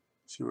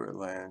 See where it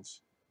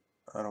lands.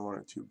 I don't want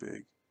it too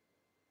big.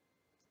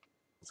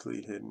 Let's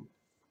leave hidden.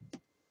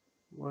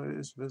 Well, it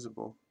is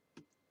visible.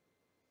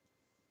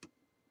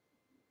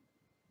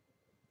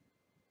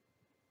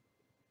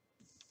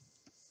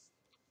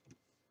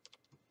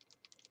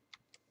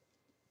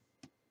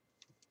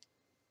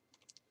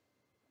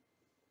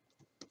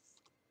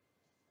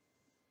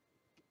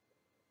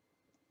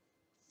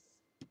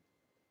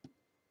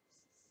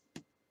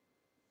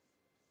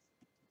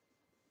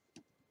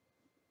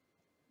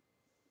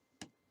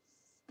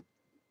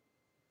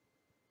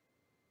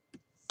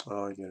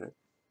 Oh, I get it.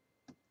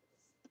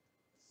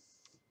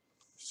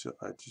 So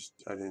I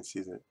didn't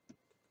see that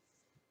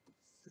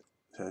it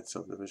had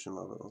subdivision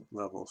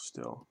level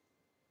still.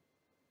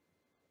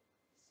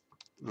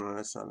 No,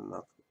 that's not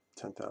enough.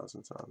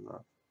 10,000 is not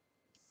enough.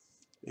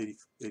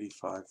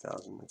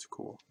 85,000, that's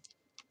cool.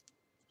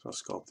 So I'll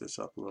sculpt this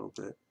up a little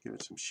bit, give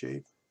it some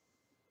shape,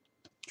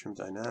 trim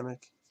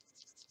dynamic.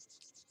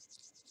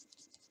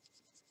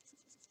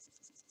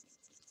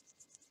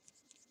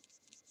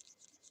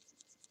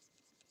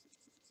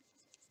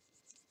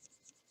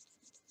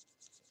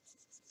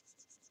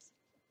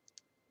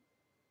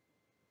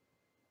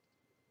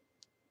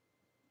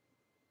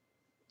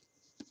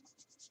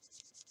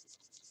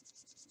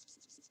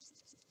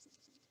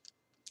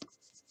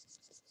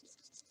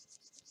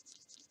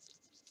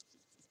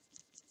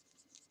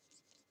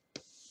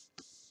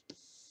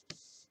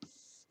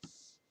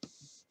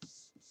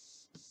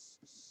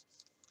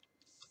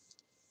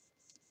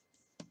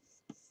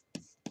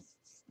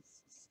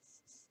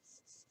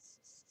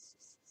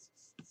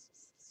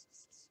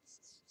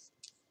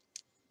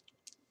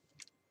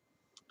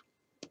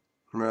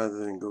 Rather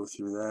than go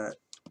through that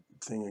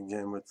thing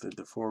again with the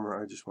deformer,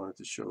 I just wanted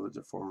to show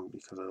the deformer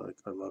because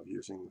I love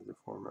using the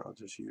deformer. I'll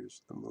just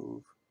use the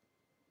move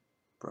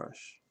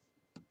brush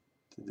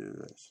to do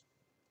this.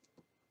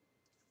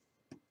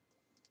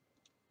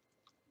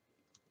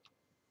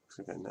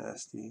 Looks like a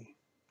nasty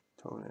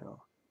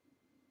toenail.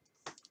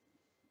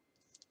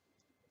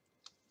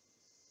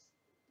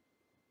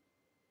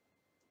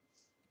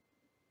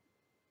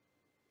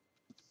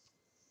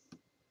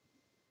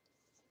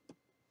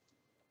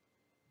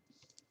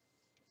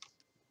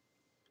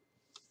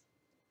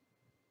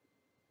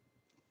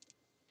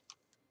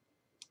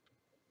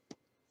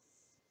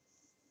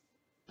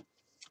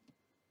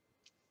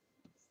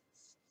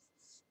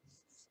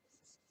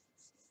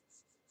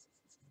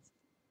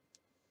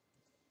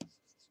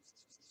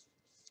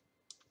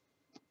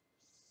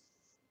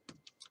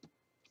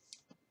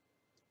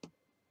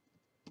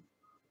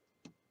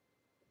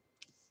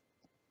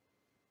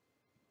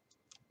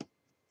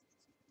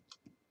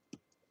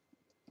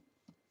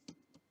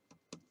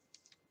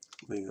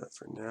 Leave that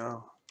for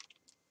now.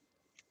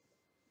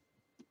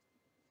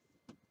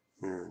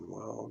 Mirror and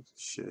weld.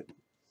 Shit.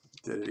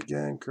 Did it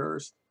again.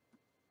 Cursed.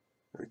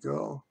 There we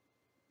go.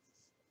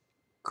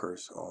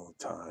 Curse all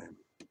the time.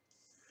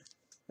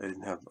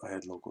 I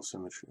had local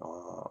symmetry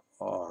on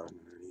and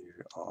I needed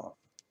it off.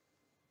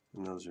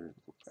 And those are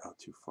out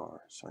too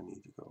far. So I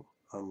need to go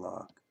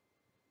unlock,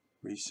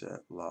 reset,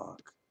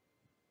 lock,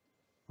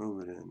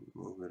 move it in,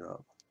 move it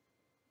up,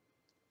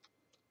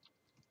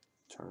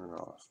 turn it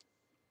off.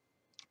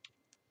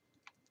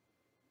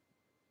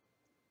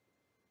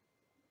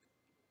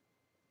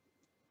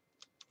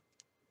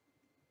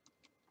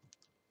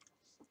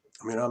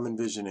 I mean, I'm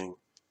envisioning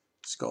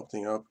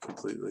sculpting up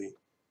completely,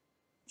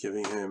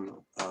 giving him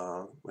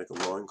like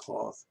a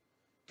loincloth,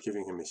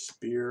 giving him a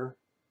spear,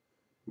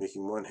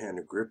 making one hand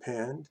a grip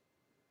hand,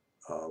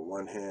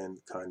 one hand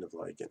kind of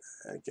like an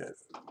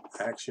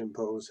action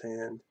pose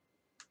hand,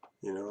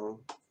 you know.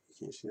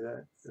 Can you see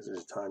that? There's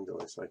a time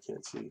delay, so I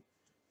can't see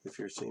if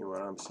you're seeing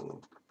what I'm seeing.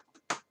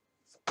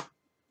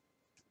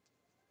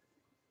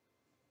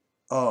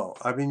 Oh,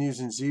 I've been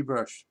using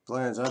ZBrush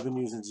blends. I've been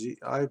using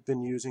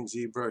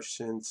ZBrush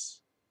since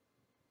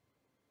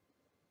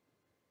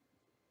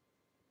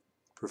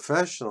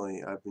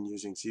professionally. I've been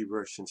using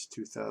ZBrush since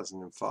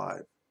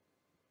 2005.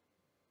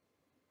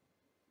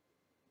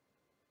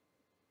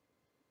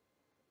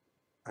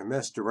 I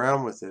messed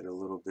around with it a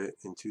little bit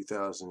in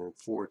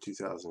 2004,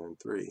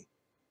 2003.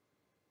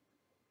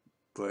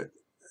 But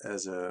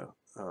as a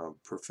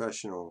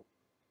professional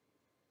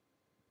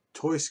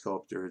toy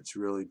sculptor, it's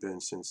really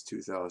been since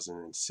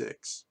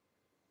 2006.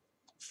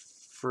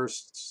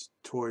 First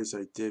toys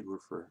I did were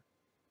for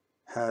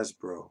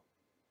Hasbro,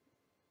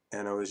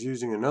 and I was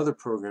using another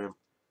program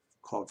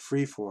called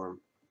Freeform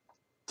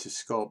to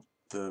sculpt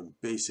the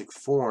basic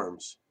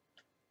forms,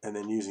 and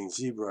then using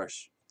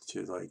ZBrush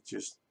to like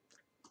just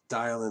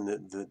dial in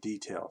the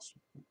details,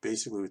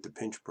 basically with the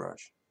pinch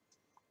brush.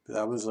 But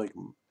that was like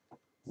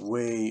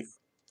way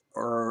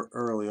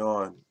early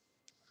on,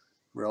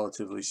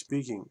 relatively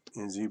speaking,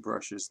 in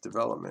ZBrush's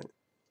development.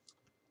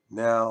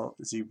 Now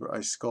I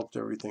sculpt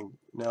everything.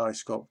 Now I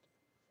sculpt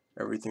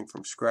everything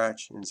from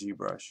scratch in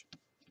ZBrush,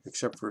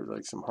 except for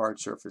like some hard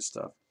surface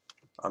stuff.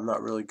 I'm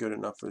not really good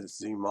enough with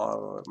Z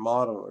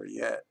modeler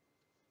yet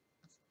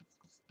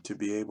to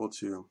be able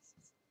to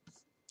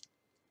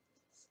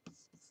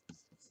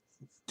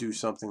do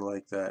something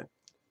like that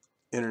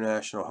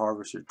international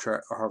harvester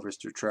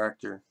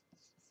tractor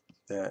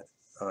that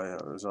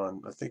was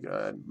on, I think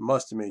I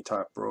must have made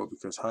top row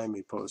because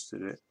Jaime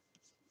posted it.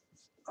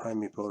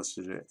 And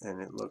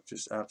it looked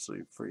just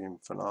absolutely freaking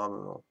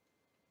phenomenal.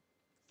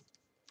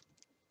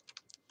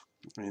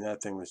 I mean,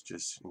 that thing was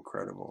just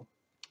incredible.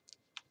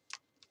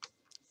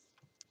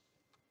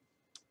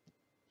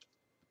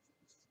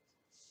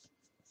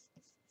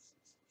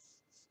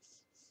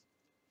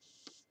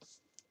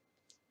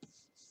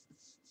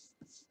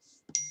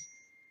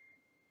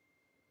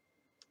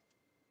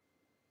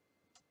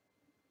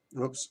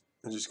 Oops,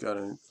 I just got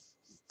a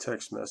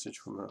text message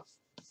from a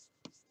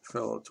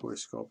fellow toy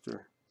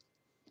sculptor.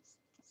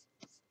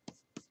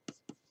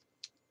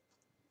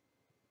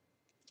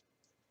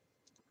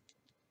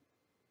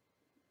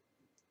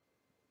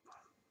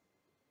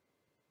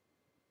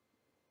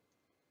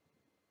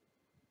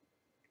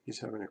 He's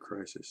having a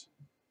crisis.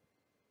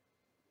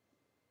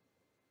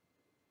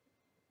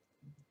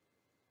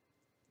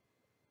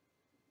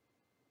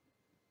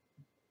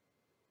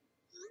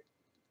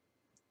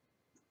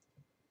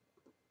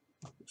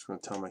 I'm just going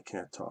to tell him I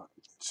can't talk.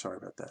 Sorry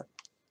about that.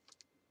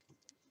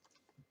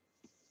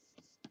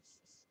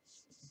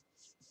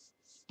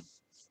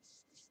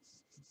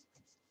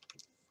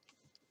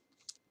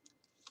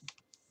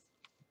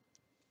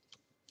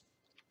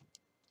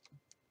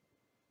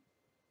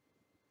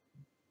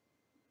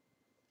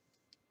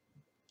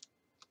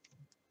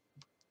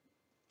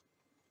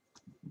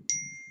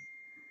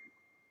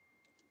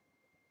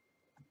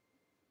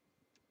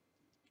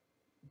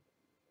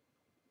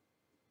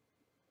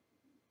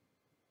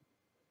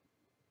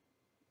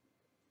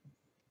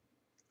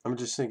 I'm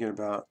just thinking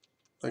about,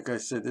 like I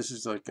said, this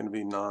is like going to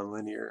be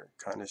non-linear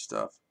kind of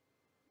stuff.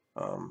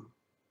 I'm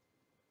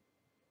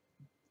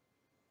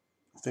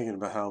thinking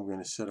about how I'm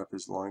going to set up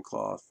his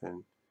loincloth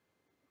and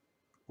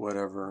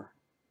whatever.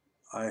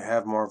 I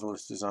have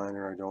Marvelous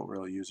Designer. I don't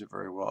really use it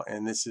very well.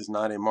 And this is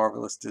not a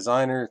Marvelous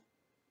Designer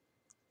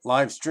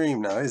live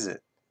stream now, is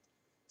it?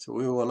 So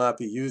we will not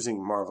be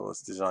using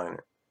Marvelous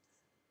Designer.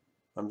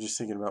 I'm just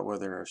thinking about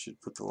whether I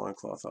should put the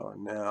loincloth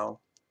on now.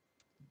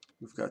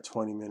 We've got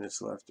 20 minutes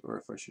left, or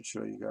if I should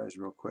show you guys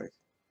real quick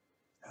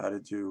how to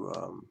do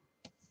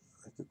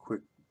like a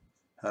quick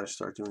how to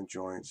start doing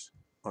joints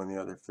on the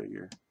other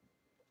figure.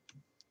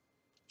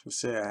 So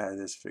say I had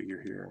this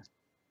figure here.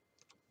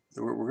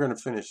 We're going to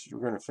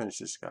finish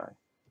this guy.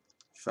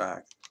 In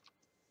fact,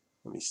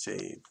 let me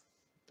save.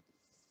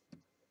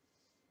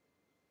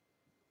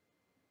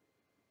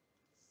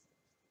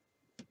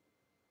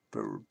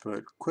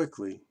 But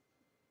quickly,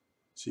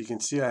 so you can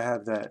see I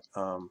have that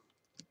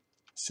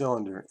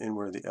cylinder in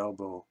where the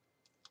elbow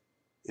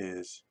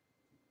is.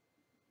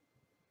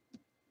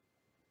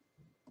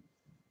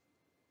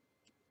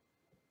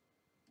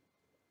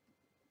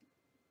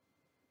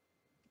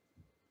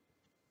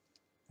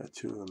 Got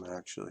two of them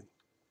actually.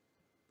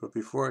 But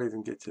before I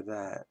even get to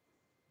that,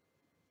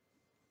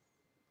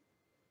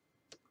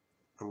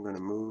 I'm going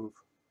to move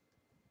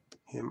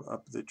him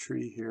up the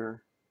tree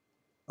here,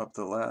 up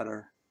the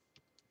ladder,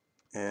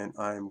 and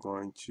I'm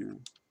going to,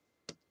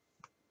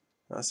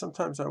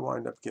 sometimes I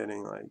wind up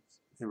getting like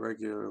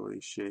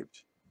irregularly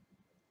shaped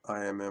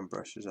IMM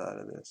brushes out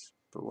of this.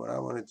 But what I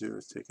want to do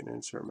is take an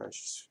insert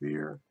mesh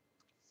sphere.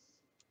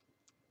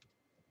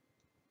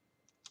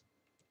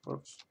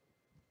 Whoops.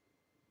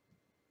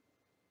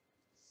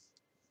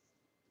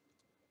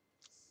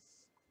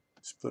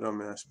 Split on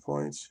mass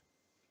points.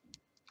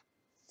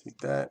 Take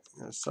that,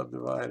 I'm going to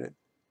subdivide it.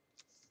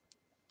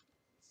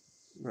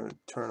 I'm going to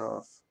turn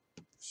off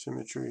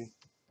symmetry.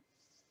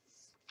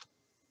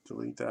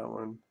 Delete that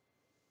one.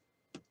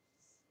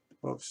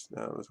 Whoops,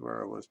 that was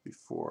where I was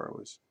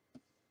before.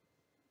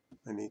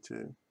 I need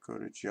to go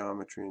to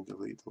geometry and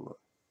delete the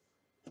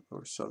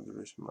lower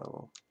subdivision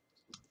level.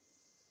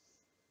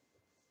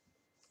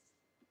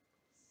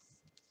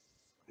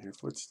 Here,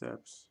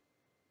 footsteps.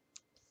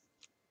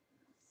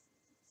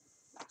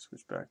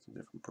 Switch back to a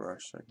different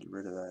brush so I can get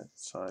rid of that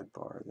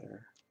sidebar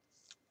there.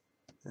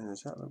 And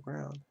does that look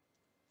round?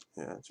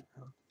 Yeah, it's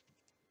round.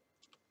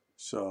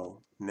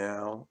 So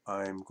now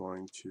I'm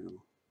going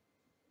to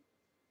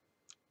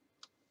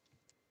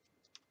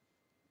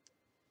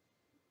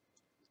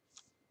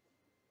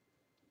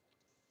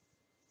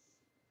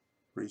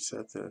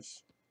reset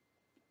this,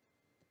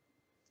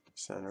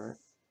 center it,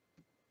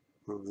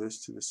 move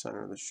this to the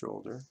center of the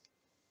shoulder.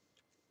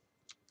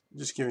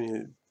 Just giving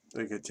you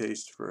like a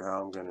taste for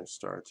how I'm going to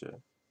start to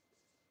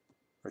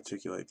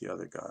articulate the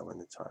other guy when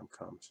the time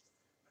comes.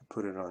 I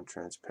put it on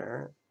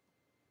transparent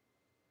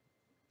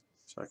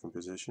so I can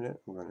position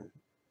it.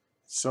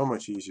 It's so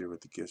much easier with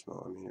the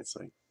gizmo. I mean, it's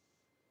like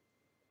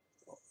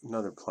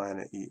another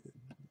planet,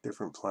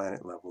 different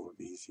planet level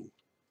of easy.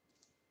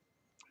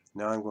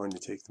 Now I'm going to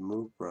take the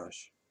move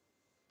brush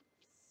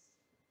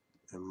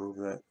and move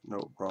that,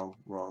 no,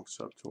 wrong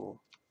subtool.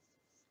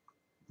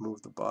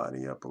 Move the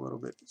body up a little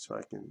bit so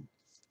I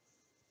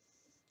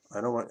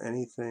don't want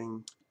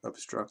anything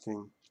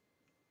obstructing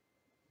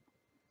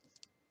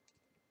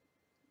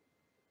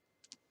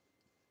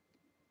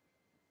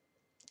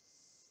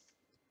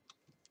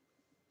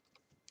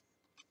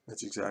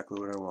That's exactly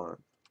what I want.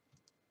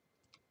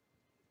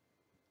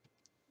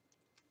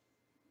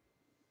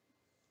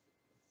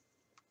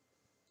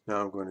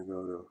 Now I'm going to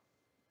go to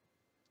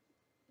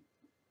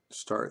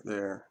start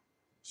there,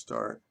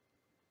 start,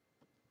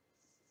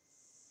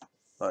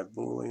 live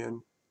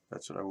Boolean,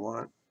 that's what I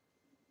want.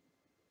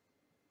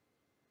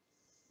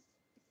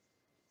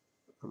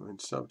 I'm in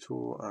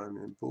subtool, I'm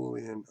in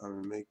Boolean,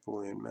 I'm in make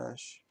Boolean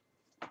mesh.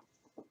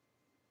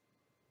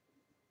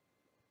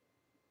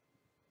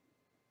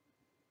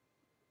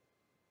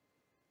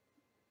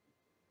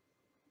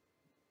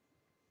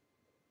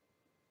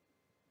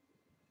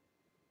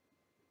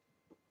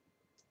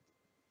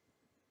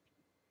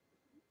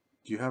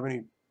 Do you have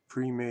any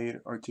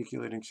pre-made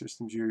articulating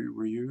systems you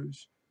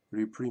reuse, or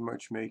do you pretty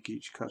much make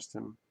each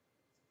custom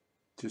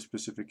to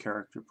specific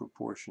character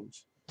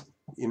proportions?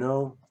 You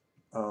know,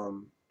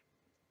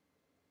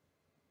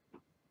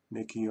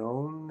 Nikki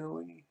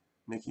only,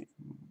 I'm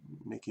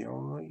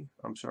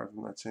sorry if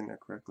I'm not saying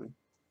that correctly.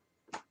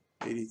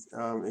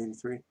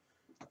 83.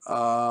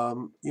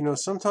 You know,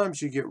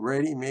 sometimes you get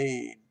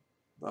ready-made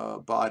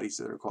bodies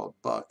that are called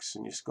bucks,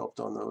 and you sculpt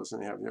on those,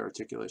 and they have the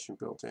articulation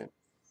built in.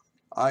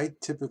 I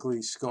typically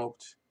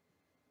sculpt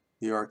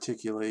the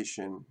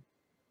articulation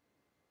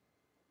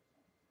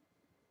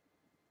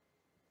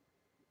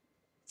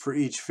for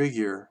each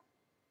figure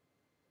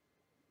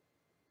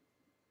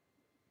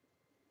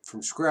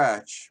from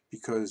scratch,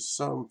 because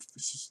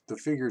the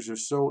figures are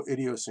so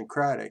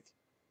idiosyncratic.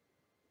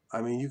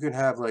 I mean, you can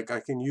have, like, I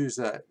can use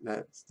that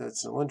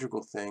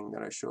cylindrical thing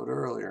that I showed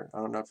earlier. I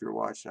don't know if you're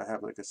watching. I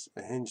have like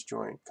a hinge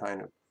joint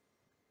kind of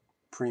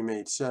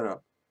pre-made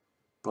setup.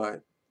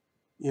 But,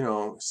 you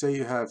know, say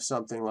you have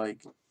something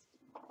like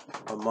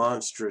a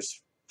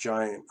monstrous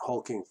giant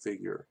hulking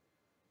figure,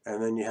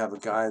 and then you have a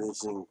guy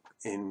that's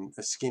in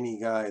a skinny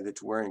guy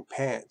that's wearing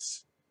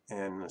pants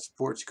and a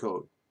sports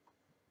coat.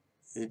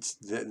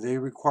 They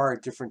require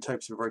different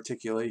types of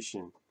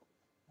articulation,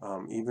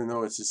 even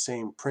though it's the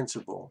same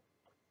principle.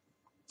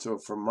 So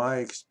from my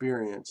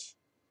experience,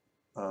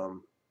 I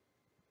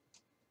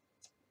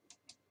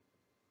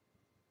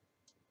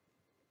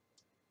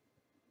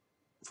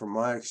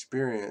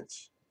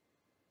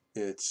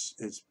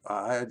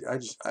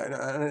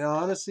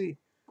honestly,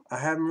 I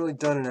haven't really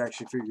done an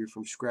action figure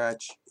from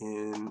scratch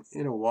in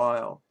a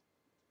while.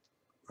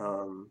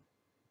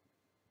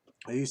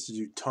 I used to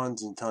do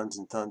tons and tons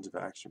and tons of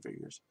action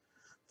figures,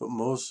 but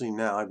mostly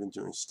now I've been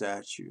doing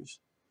statues.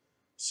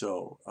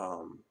 So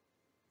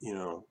you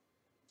know,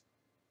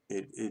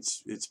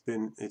 it's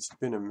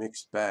been a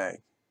mixed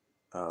bag.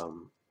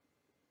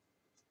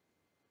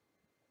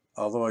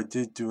 Although I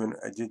did do an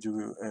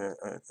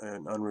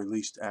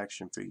unreleased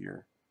action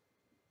figure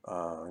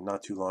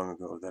not too long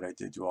ago that I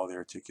did do all the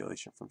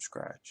articulation from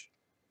scratch.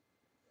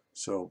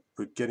 So,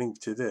 but getting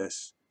to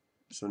this,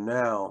 so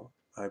now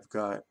I've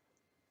got,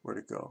 where'd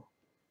it go?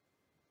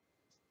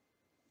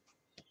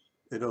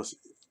 It'll,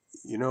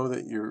 you know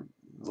that your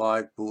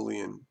live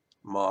Boolean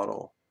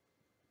model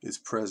is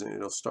present.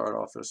 It'll start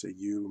off as a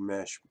U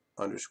mesh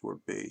underscore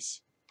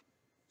base.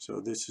 So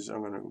this is,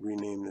 I'm going to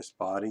rename this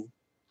body.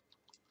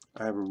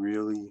 I have a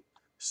really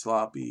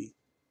sloppy,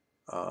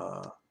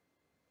 I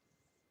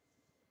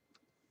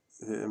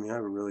mean, I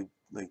have a really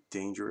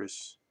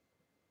dangerous,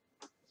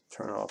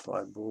 turn off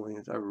live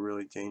Booleans. I have a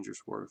really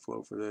dangerous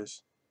workflow for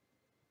this.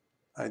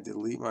 I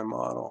delete my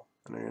model.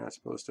 I know you're not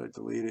supposed to. I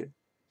delete it.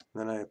 And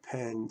then I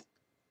append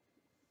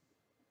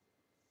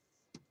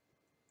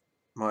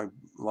my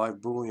live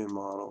Boolean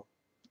model.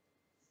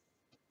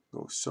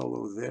 Go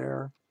solo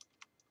there.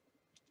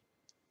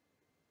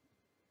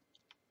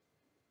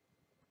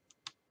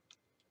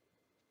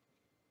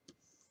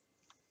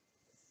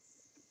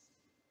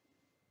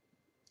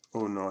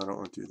 Oh no, I don't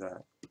want to do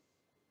that.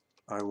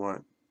 I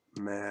want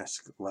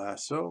mask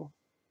lasso.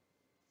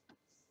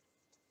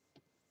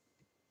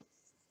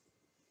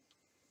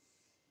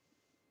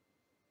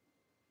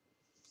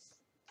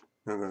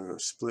 I'm going to go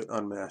split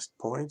unmasked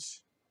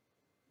points.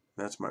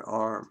 That's my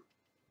arm,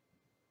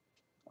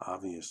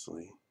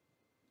 obviously.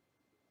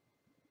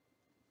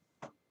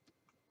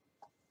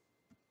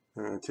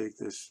 I'm going to take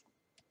this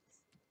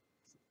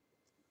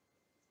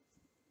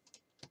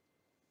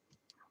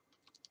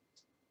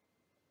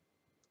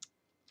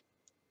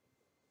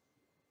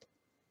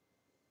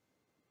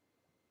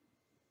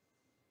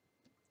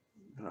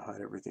I'm going to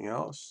hide everything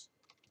else.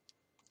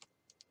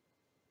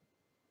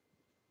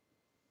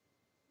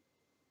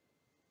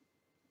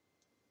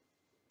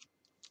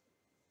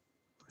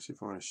 Let's see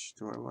if I want to,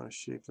 do I want to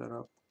shape that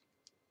up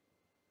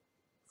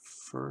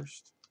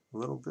first a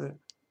little bit?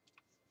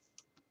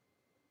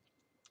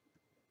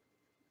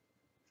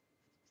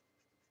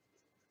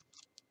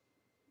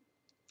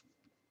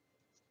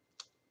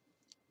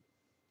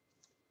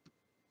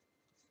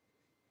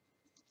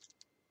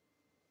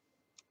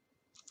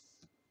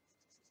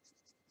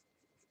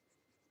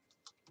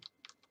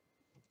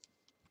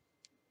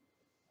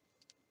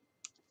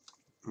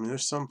 I mean,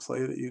 there's some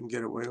play that you can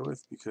get away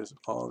with because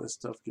all this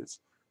stuff gets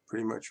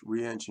pretty much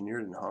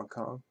re-engineered in Hong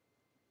Kong.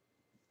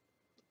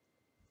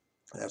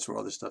 That's where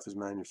all this stuff is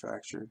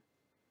manufactured.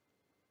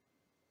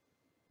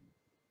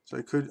 So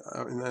I could,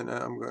 and then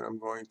I'm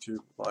going to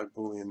live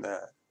Boolean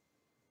that.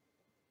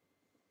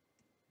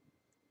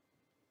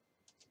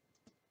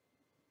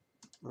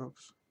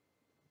 Oops.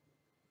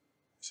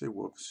 I say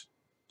whoops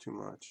too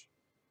much.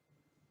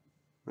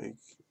 Make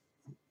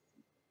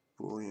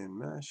Boolean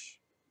mesh.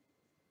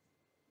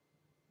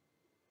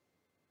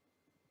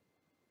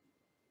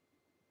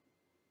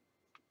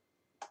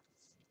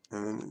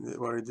 And then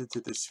what I did to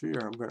the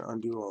sphere, I'm going to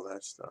undo all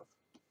that stuff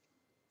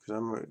because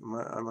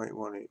I might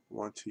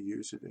want to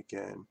use it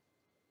again.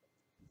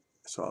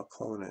 So I'll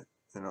clone it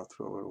and I'll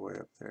throw it away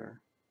up there.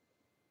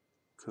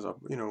 Because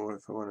you know,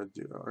 if I want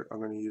to do, I'm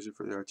going to use it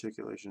for the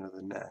articulation of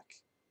the neck.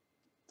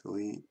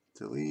 Delete,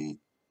 delete.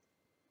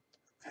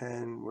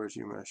 Pen. Where's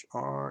UMesh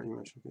R?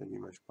 UMesh, okay,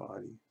 UMesh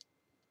body.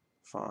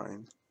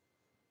 Fine.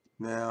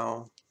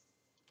 Now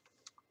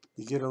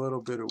you get a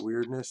little bit of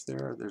weirdness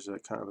there. There's a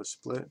kind of a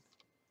split.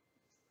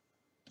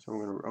 So I'm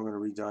gonna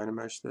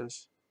redynamesh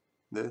this.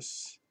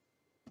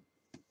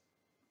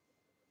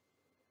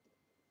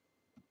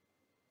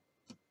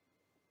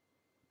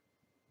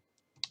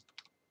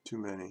 Too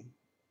many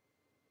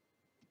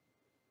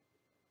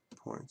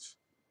points.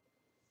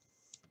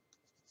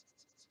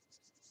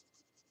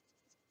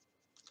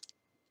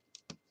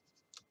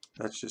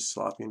 That's just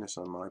sloppiness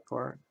on my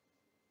part.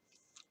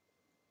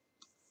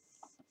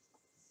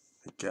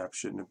 The gap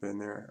shouldn't have been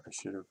there. I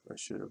should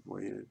have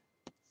waited.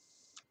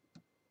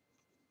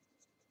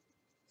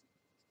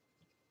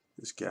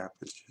 This gap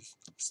is just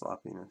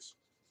sloppiness,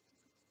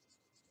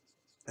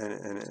 and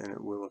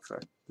it will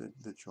affect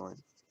the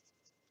joint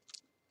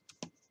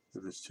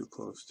if it's too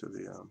close to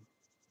the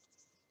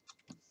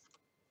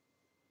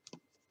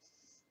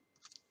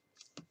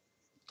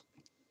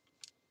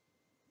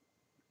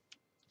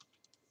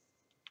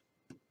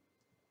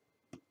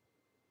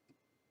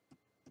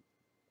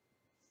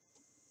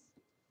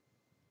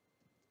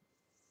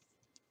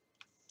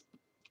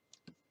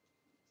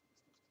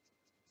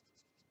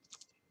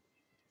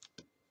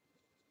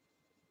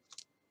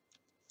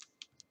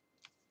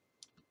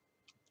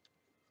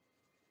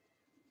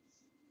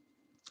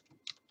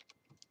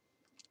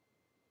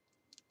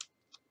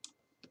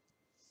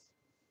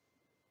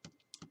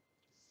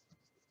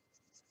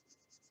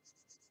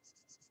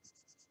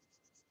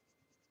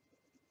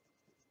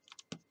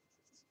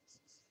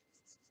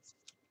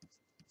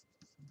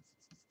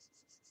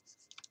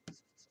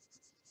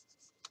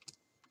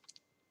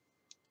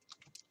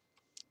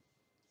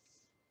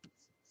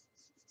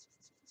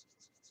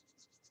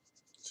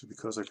So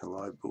because I can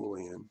live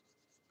Boolean,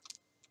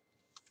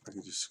 I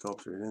can just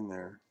sculpt it in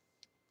there.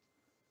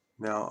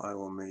 Now I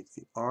will make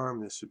the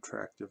arm the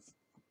subtractive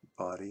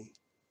body.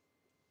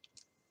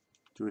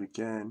 Do it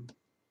again.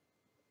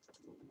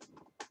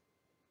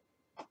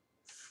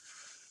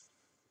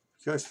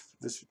 You guys,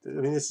 I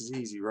mean, this is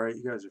easy, right?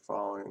 You guys are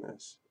following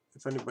this.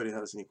 If anybody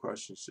has any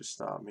questions, just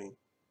stop me.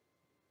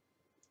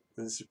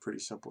 This is pretty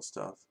simple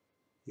stuff.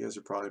 You guys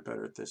are probably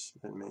better at this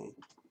than me.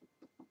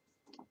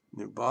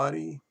 New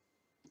body.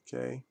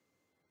 Okay.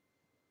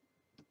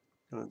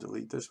 I'm going to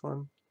delete this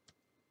one.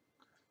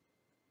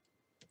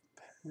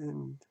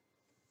 Append.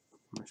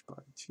 Image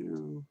body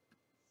 2.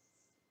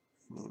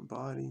 Name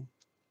body.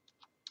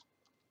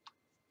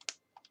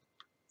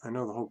 I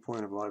know the whole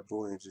point of live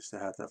Boolean is just to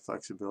have that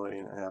flexibility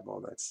and have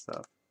all that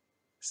stuff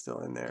still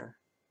in there.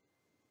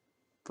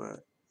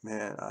 But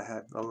man,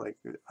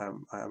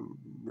 I'm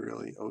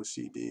really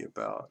OCD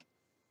about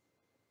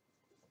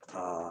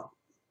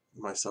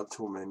my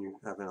subtool menu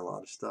having a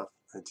lot of stuff.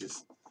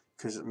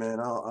 Because man,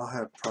 I'll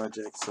have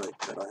projects like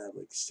that. I have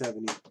like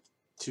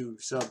 72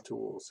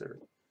 subtools or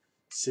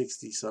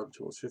 60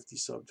 subtools, 50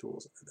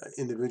 subtools,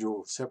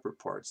 individual separate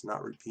parts,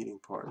 not repeating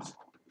parts.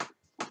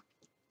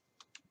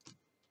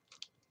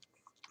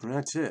 And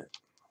that's it.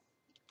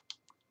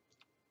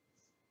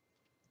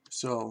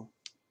 So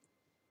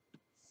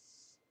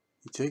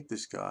you take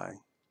this guy.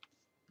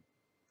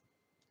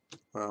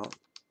 Well,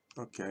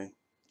 okay.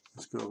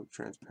 Let's go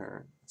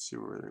transparent. Let's see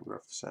where the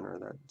rough center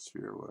of that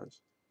sphere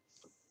was.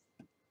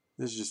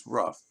 This is just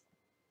rough.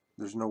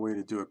 There's no way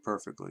to do it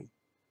perfectly.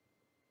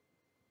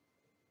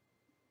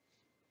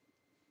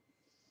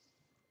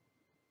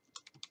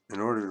 In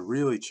order to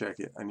really check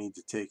it, I need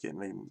to take it,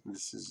 and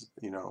this is,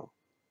 you know,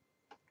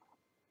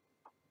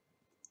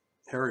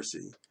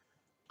 heresy.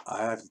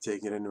 I have to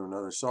take it into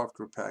another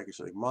software package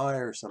like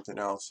Maya or something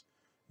else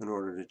in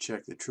order to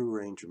check the true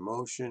range of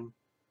motion,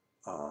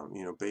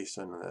 you know, based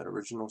on that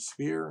original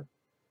sphere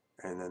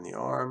and then the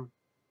arm.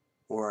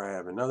 Or I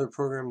have another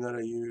program that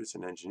I use,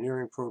 an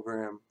engineering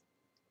program,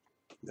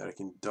 that I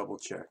can double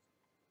check.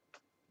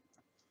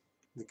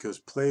 Because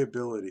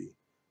playability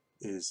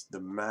is the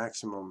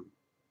maximum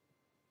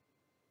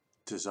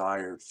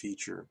desired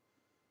feature,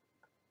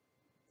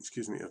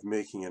 of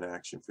making an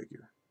action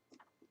figure.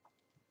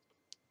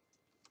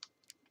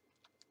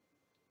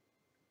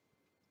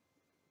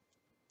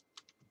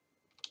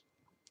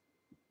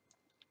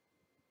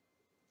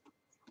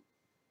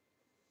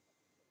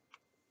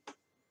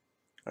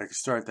 I can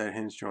start that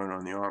hinge joint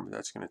on the arm, but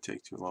that's going to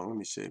take too long. Let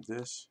me save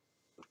this.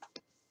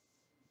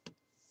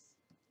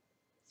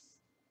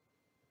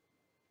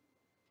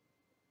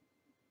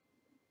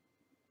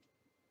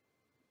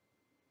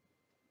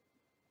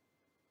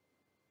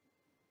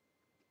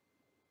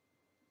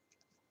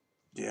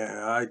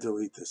 Yeah, I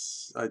delete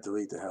this. I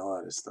delete the hell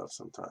out of stuff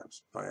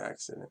sometimes by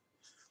accident.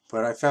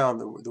 But I found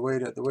the way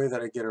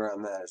that I get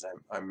around that is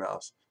I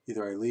mouse.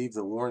 Either I leave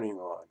the warning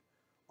on,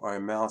 or I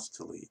mouse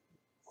delete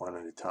one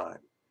at a time.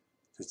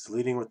 Because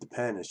deleting with the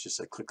pen is just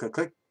like click, click,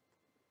 click.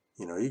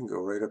 You know, you can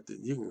go right up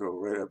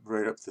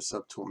the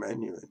subtool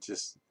menu and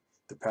just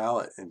the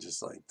palette and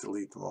just like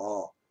delete them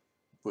all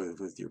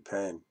with your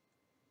pen.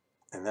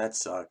 And that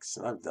sucks.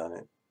 And I've done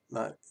it.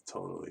 Not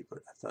totally, but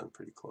I've done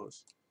pretty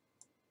close.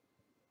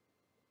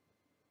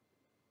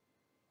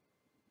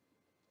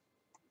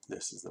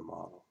 This is the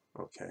model.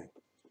 Okay.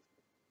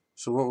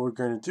 So what we're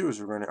going to do is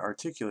we're going to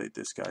articulate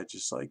this guy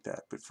just like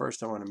that. But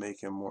first I want to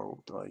make him more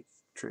like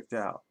tricked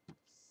out.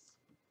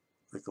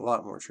 Like a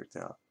lot more tricked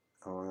out.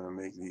 And we're going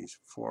to make these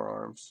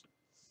forearms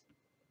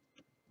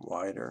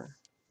wider.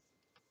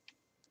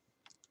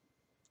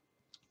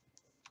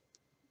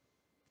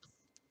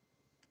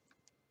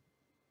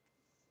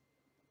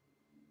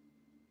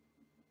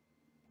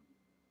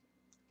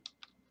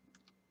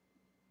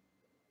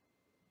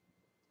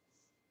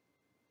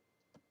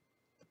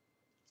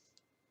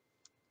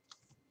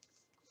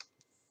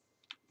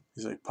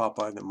 He's like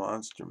Popeye the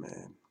Monster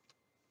Man.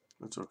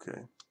 That's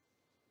okay.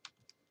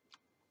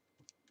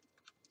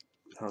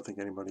 I don't think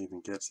anybody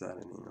even gets that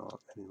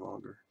any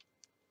longer.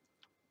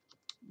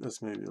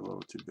 That's maybe a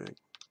little too big.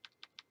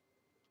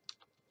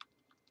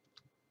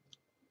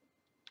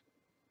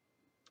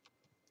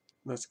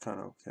 That's kind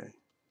of okay.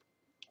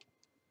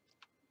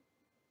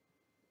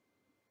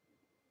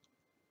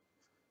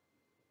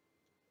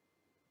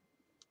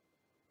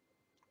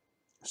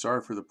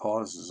 Sorry for the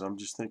pauses. I'm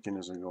just thinking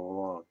as I go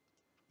along.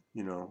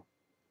 You know,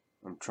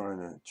 I'm trying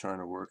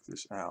to work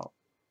this out.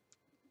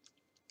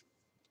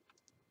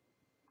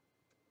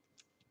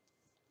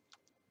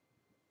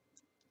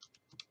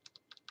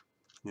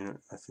 You know,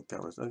 I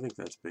think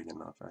that's big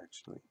enough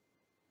actually.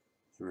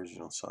 The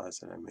original size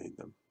that I made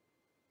them.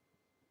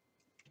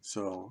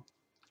 So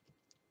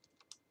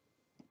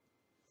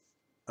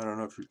I don't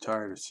know if you're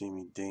tired of seeing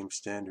me Dame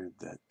Standard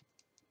that.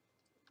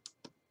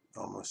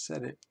 Almost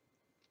said it.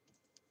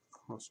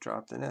 Almost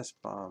dropped an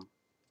S-bomb.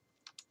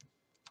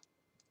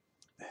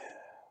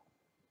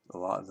 A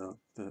lot of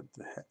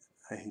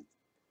I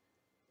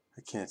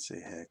can't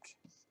say heck.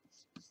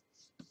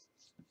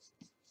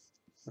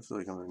 I feel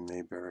like I'm in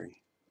Mayberry.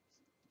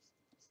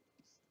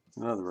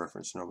 Another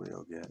reference nobody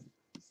will get.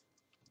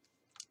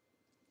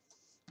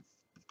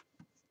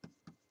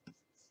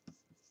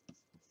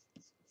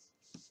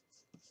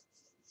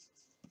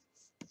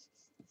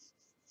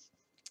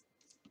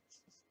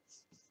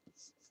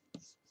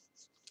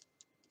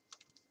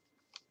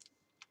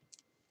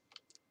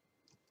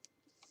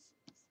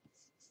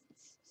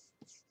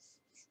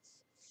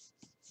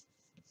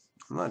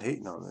 I'm not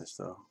hating on this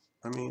though.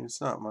 I mean,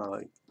 it's not my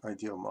like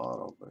ideal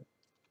model, but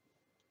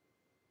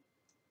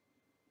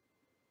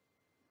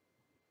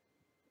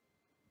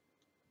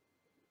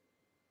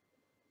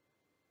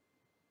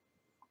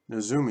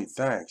Nozumi,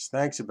 thanks.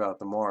 Thanks about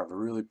the Marv. I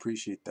really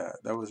appreciate that.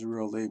 That was a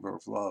real labor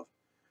of love.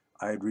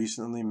 I had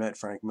recently met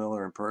Frank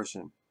Miller in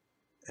person,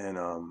 and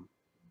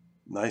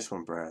nice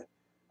one, Brad.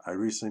 I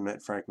recently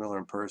met Frank Miller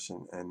in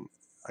person, and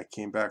I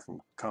came back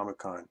from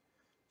Comic-Con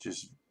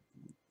just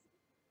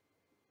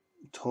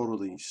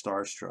totally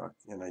starstruck,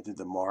 and I did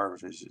the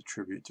Marv as a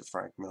tribute to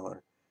Frank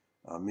Miller.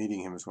 Meeting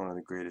him was one of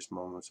the greatest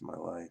moments of my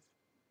life.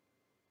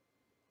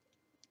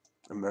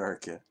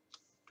 America.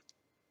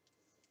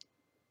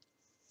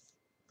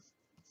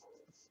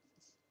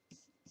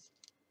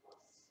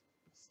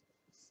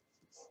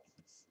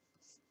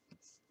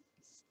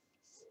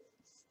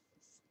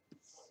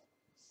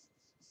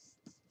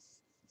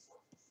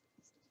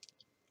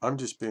 I'm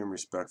just being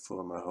respectful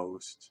of my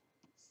host.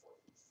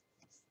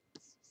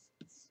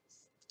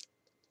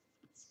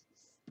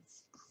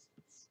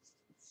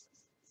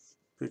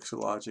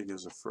 Pixelogic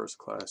is a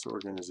first-class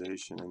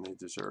organization, and they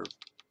deserve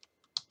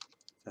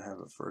to have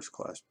a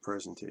first-class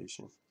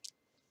presentation.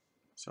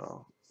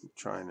 So I'm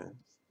trying to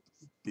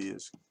be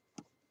as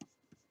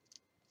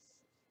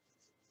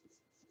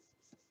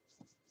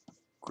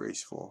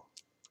graceful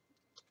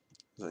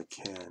as I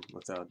can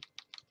without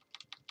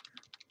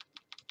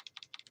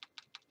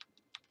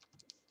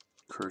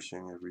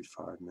cursing every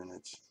 5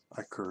 minutes.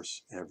 I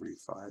curse every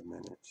 5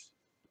 minutes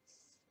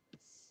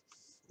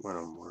when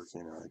I'm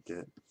working, or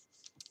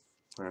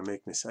when I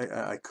make mistakes.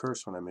 I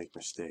curse when I make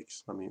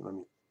mistakes. Let me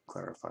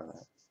clarify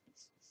that.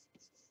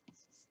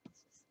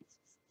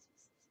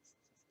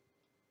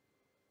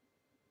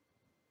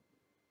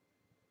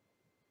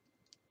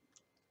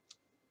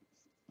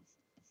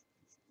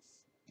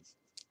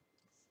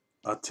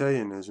 I'll tell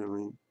you,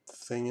 Nozumi,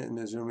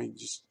 Nozumi,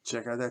 just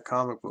check out that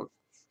comic book,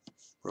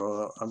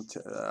 bro.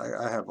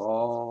 I have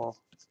all.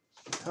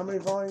 How many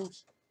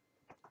volumes?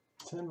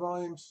 10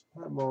 volumes.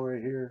 I'm all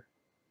right here.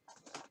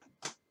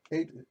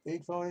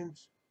 8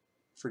 volumes.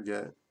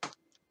 Forget it.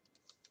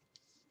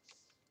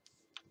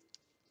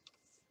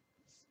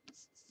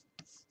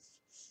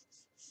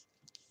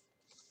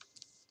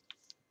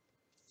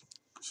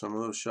 Some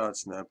of those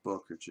shots in that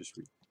book are just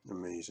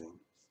amazing.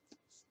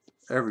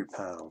 Every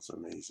panel's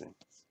amazing.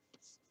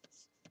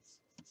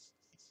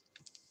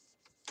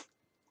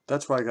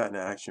 that's why I got into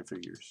action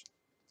figures.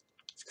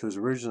 Because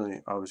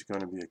originally I was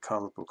going to be a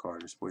comic book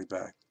artist way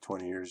back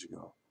 20 years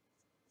ago.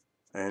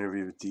 I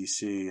interviewed with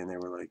DC and they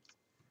were like,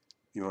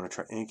 you want to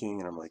try inking?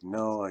 And I'm like,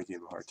 no. I gave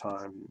them a hard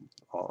time,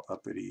 all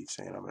uppity,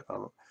 saying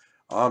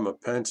I'm a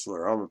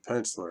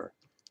penciler.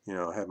 You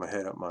know, I had my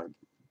head up my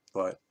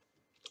butt.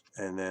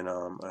 And then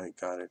I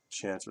got a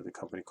chance with a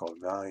company called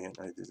Valiant.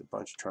 I did a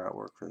bunch of tryout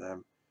work for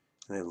them,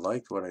 and they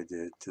liked what I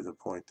did to the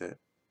point that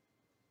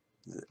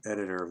the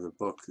editor of the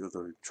book, of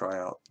the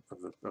tryout of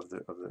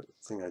the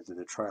thing I did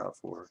the tryout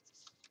for,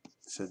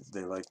 said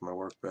they liked my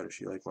work better.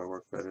 She liked my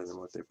work better than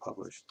what they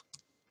published.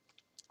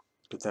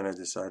 But then I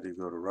decided to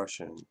go to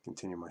Russia and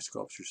continue my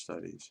sculpture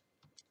studies.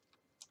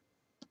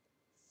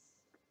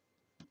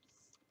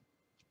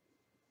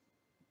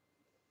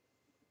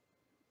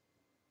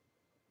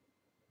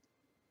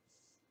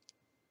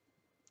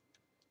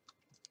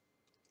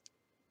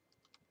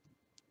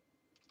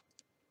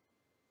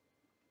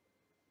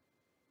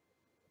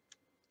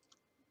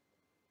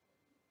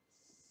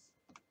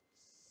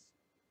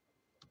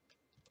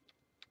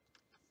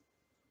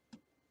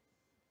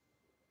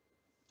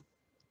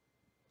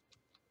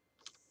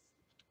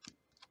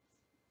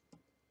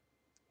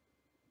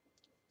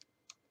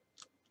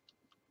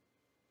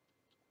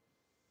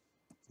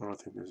 I don't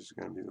think this is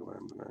going to be the way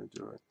I'm going to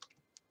do it.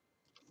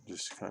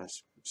 Just kind of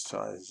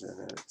sizing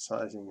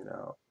it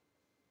out.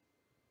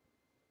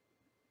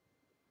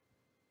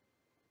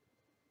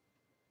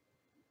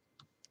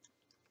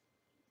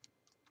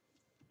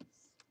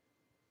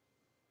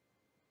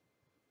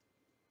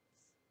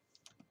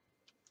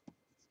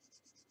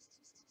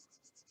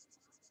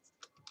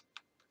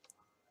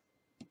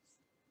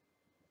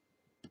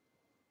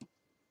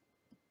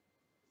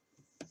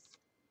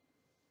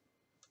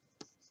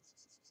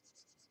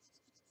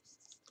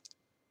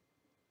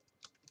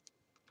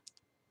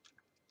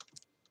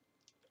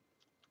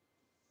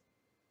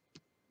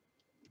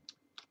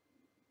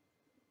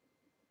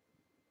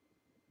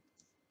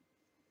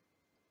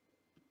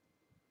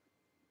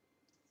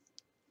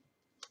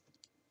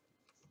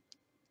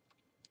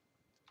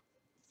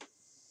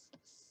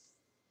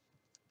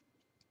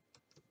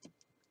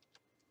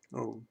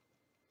 Oh.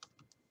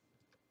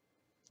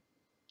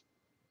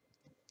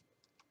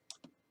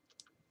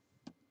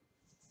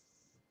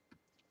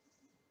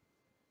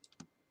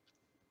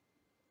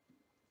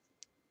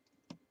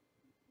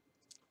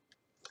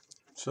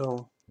 So,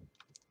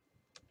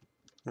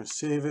 I'm going to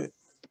save it.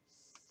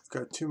 I've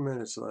got 2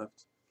 minutes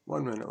left.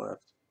 1 minute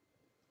left.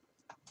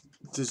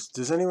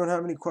 Does anyone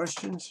have any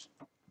questions?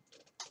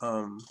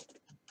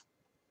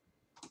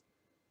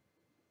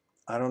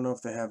 I don't know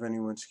if they have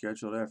anyone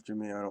scheduled after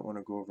me. I don't want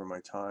to go over my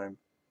time.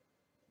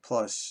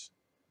 Plus,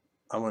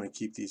 I want to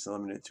keep these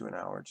limited to an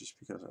hour just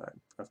because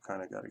I've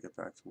kind of got to get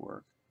back to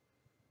work.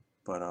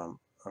 But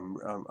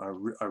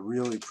I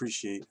really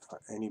appreciate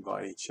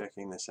anybody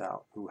checking this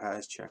out who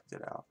has checked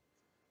it out.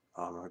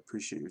 I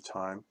appreciate your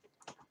time.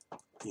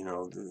 You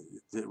know,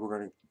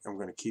 I'm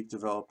gonna keep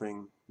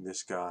developing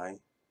this guy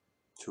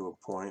to a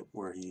point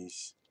where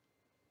he's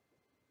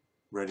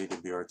ready to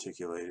be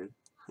articulated.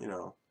 You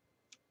know,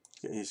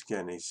 he's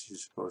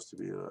supposed to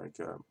be like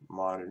a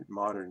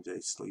modern day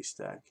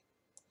Sleestack,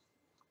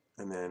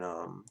 and then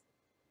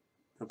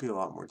he'll be a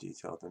lot more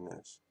detailed than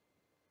this.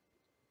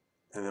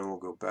 And then we'll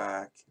go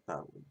back.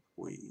 Not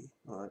we.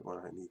 Well, that one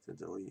I need to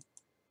delete.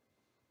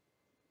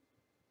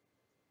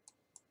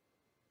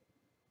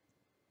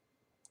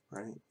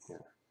 Right? Yeah.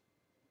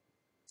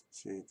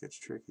 See, it gets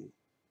tricky.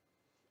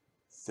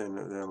 Then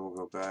we'll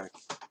go back,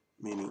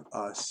 meaning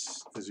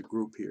us as a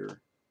group here,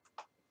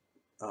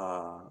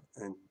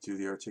 and do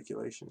the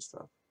articulation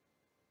stuff.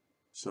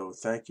 So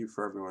thank you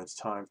for everyone's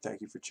time.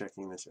 Thank you for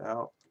checking this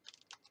out.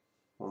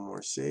 One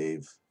more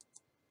save,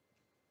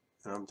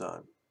 and I'm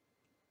done.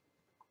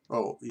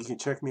 Oh, you can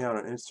check me out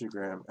on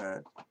Instagram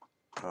at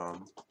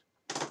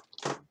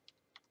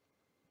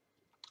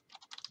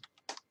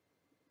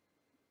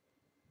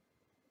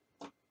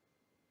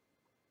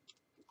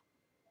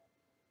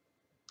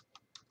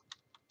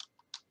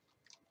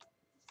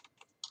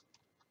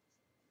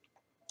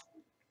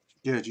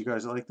yeah, did you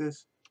guys like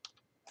this?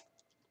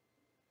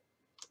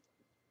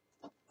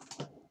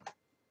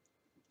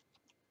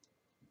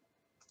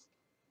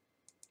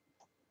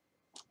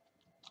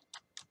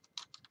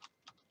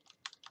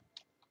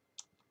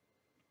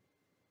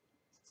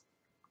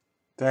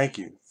 Thank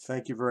you.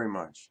 Thank you very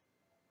much.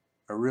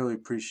 I really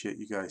appreciate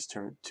you guys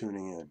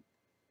tuning in.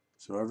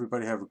 So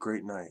everybody have a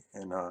great night.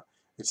 And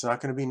it's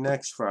not going to be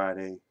next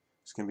Friday.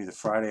 It's going to be the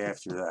Friday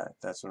after that.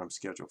 That's what I'm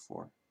scheduled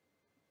for.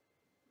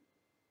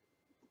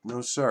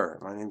 No, sir.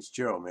 My name's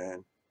Joe,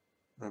 man.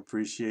 I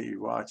appreciate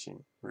you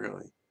watching.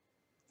 Really.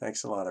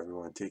 Thanks a lot,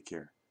 everyone. Take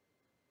care.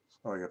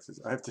 Oh,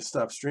 I have to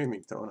stop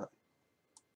streaming, don't I?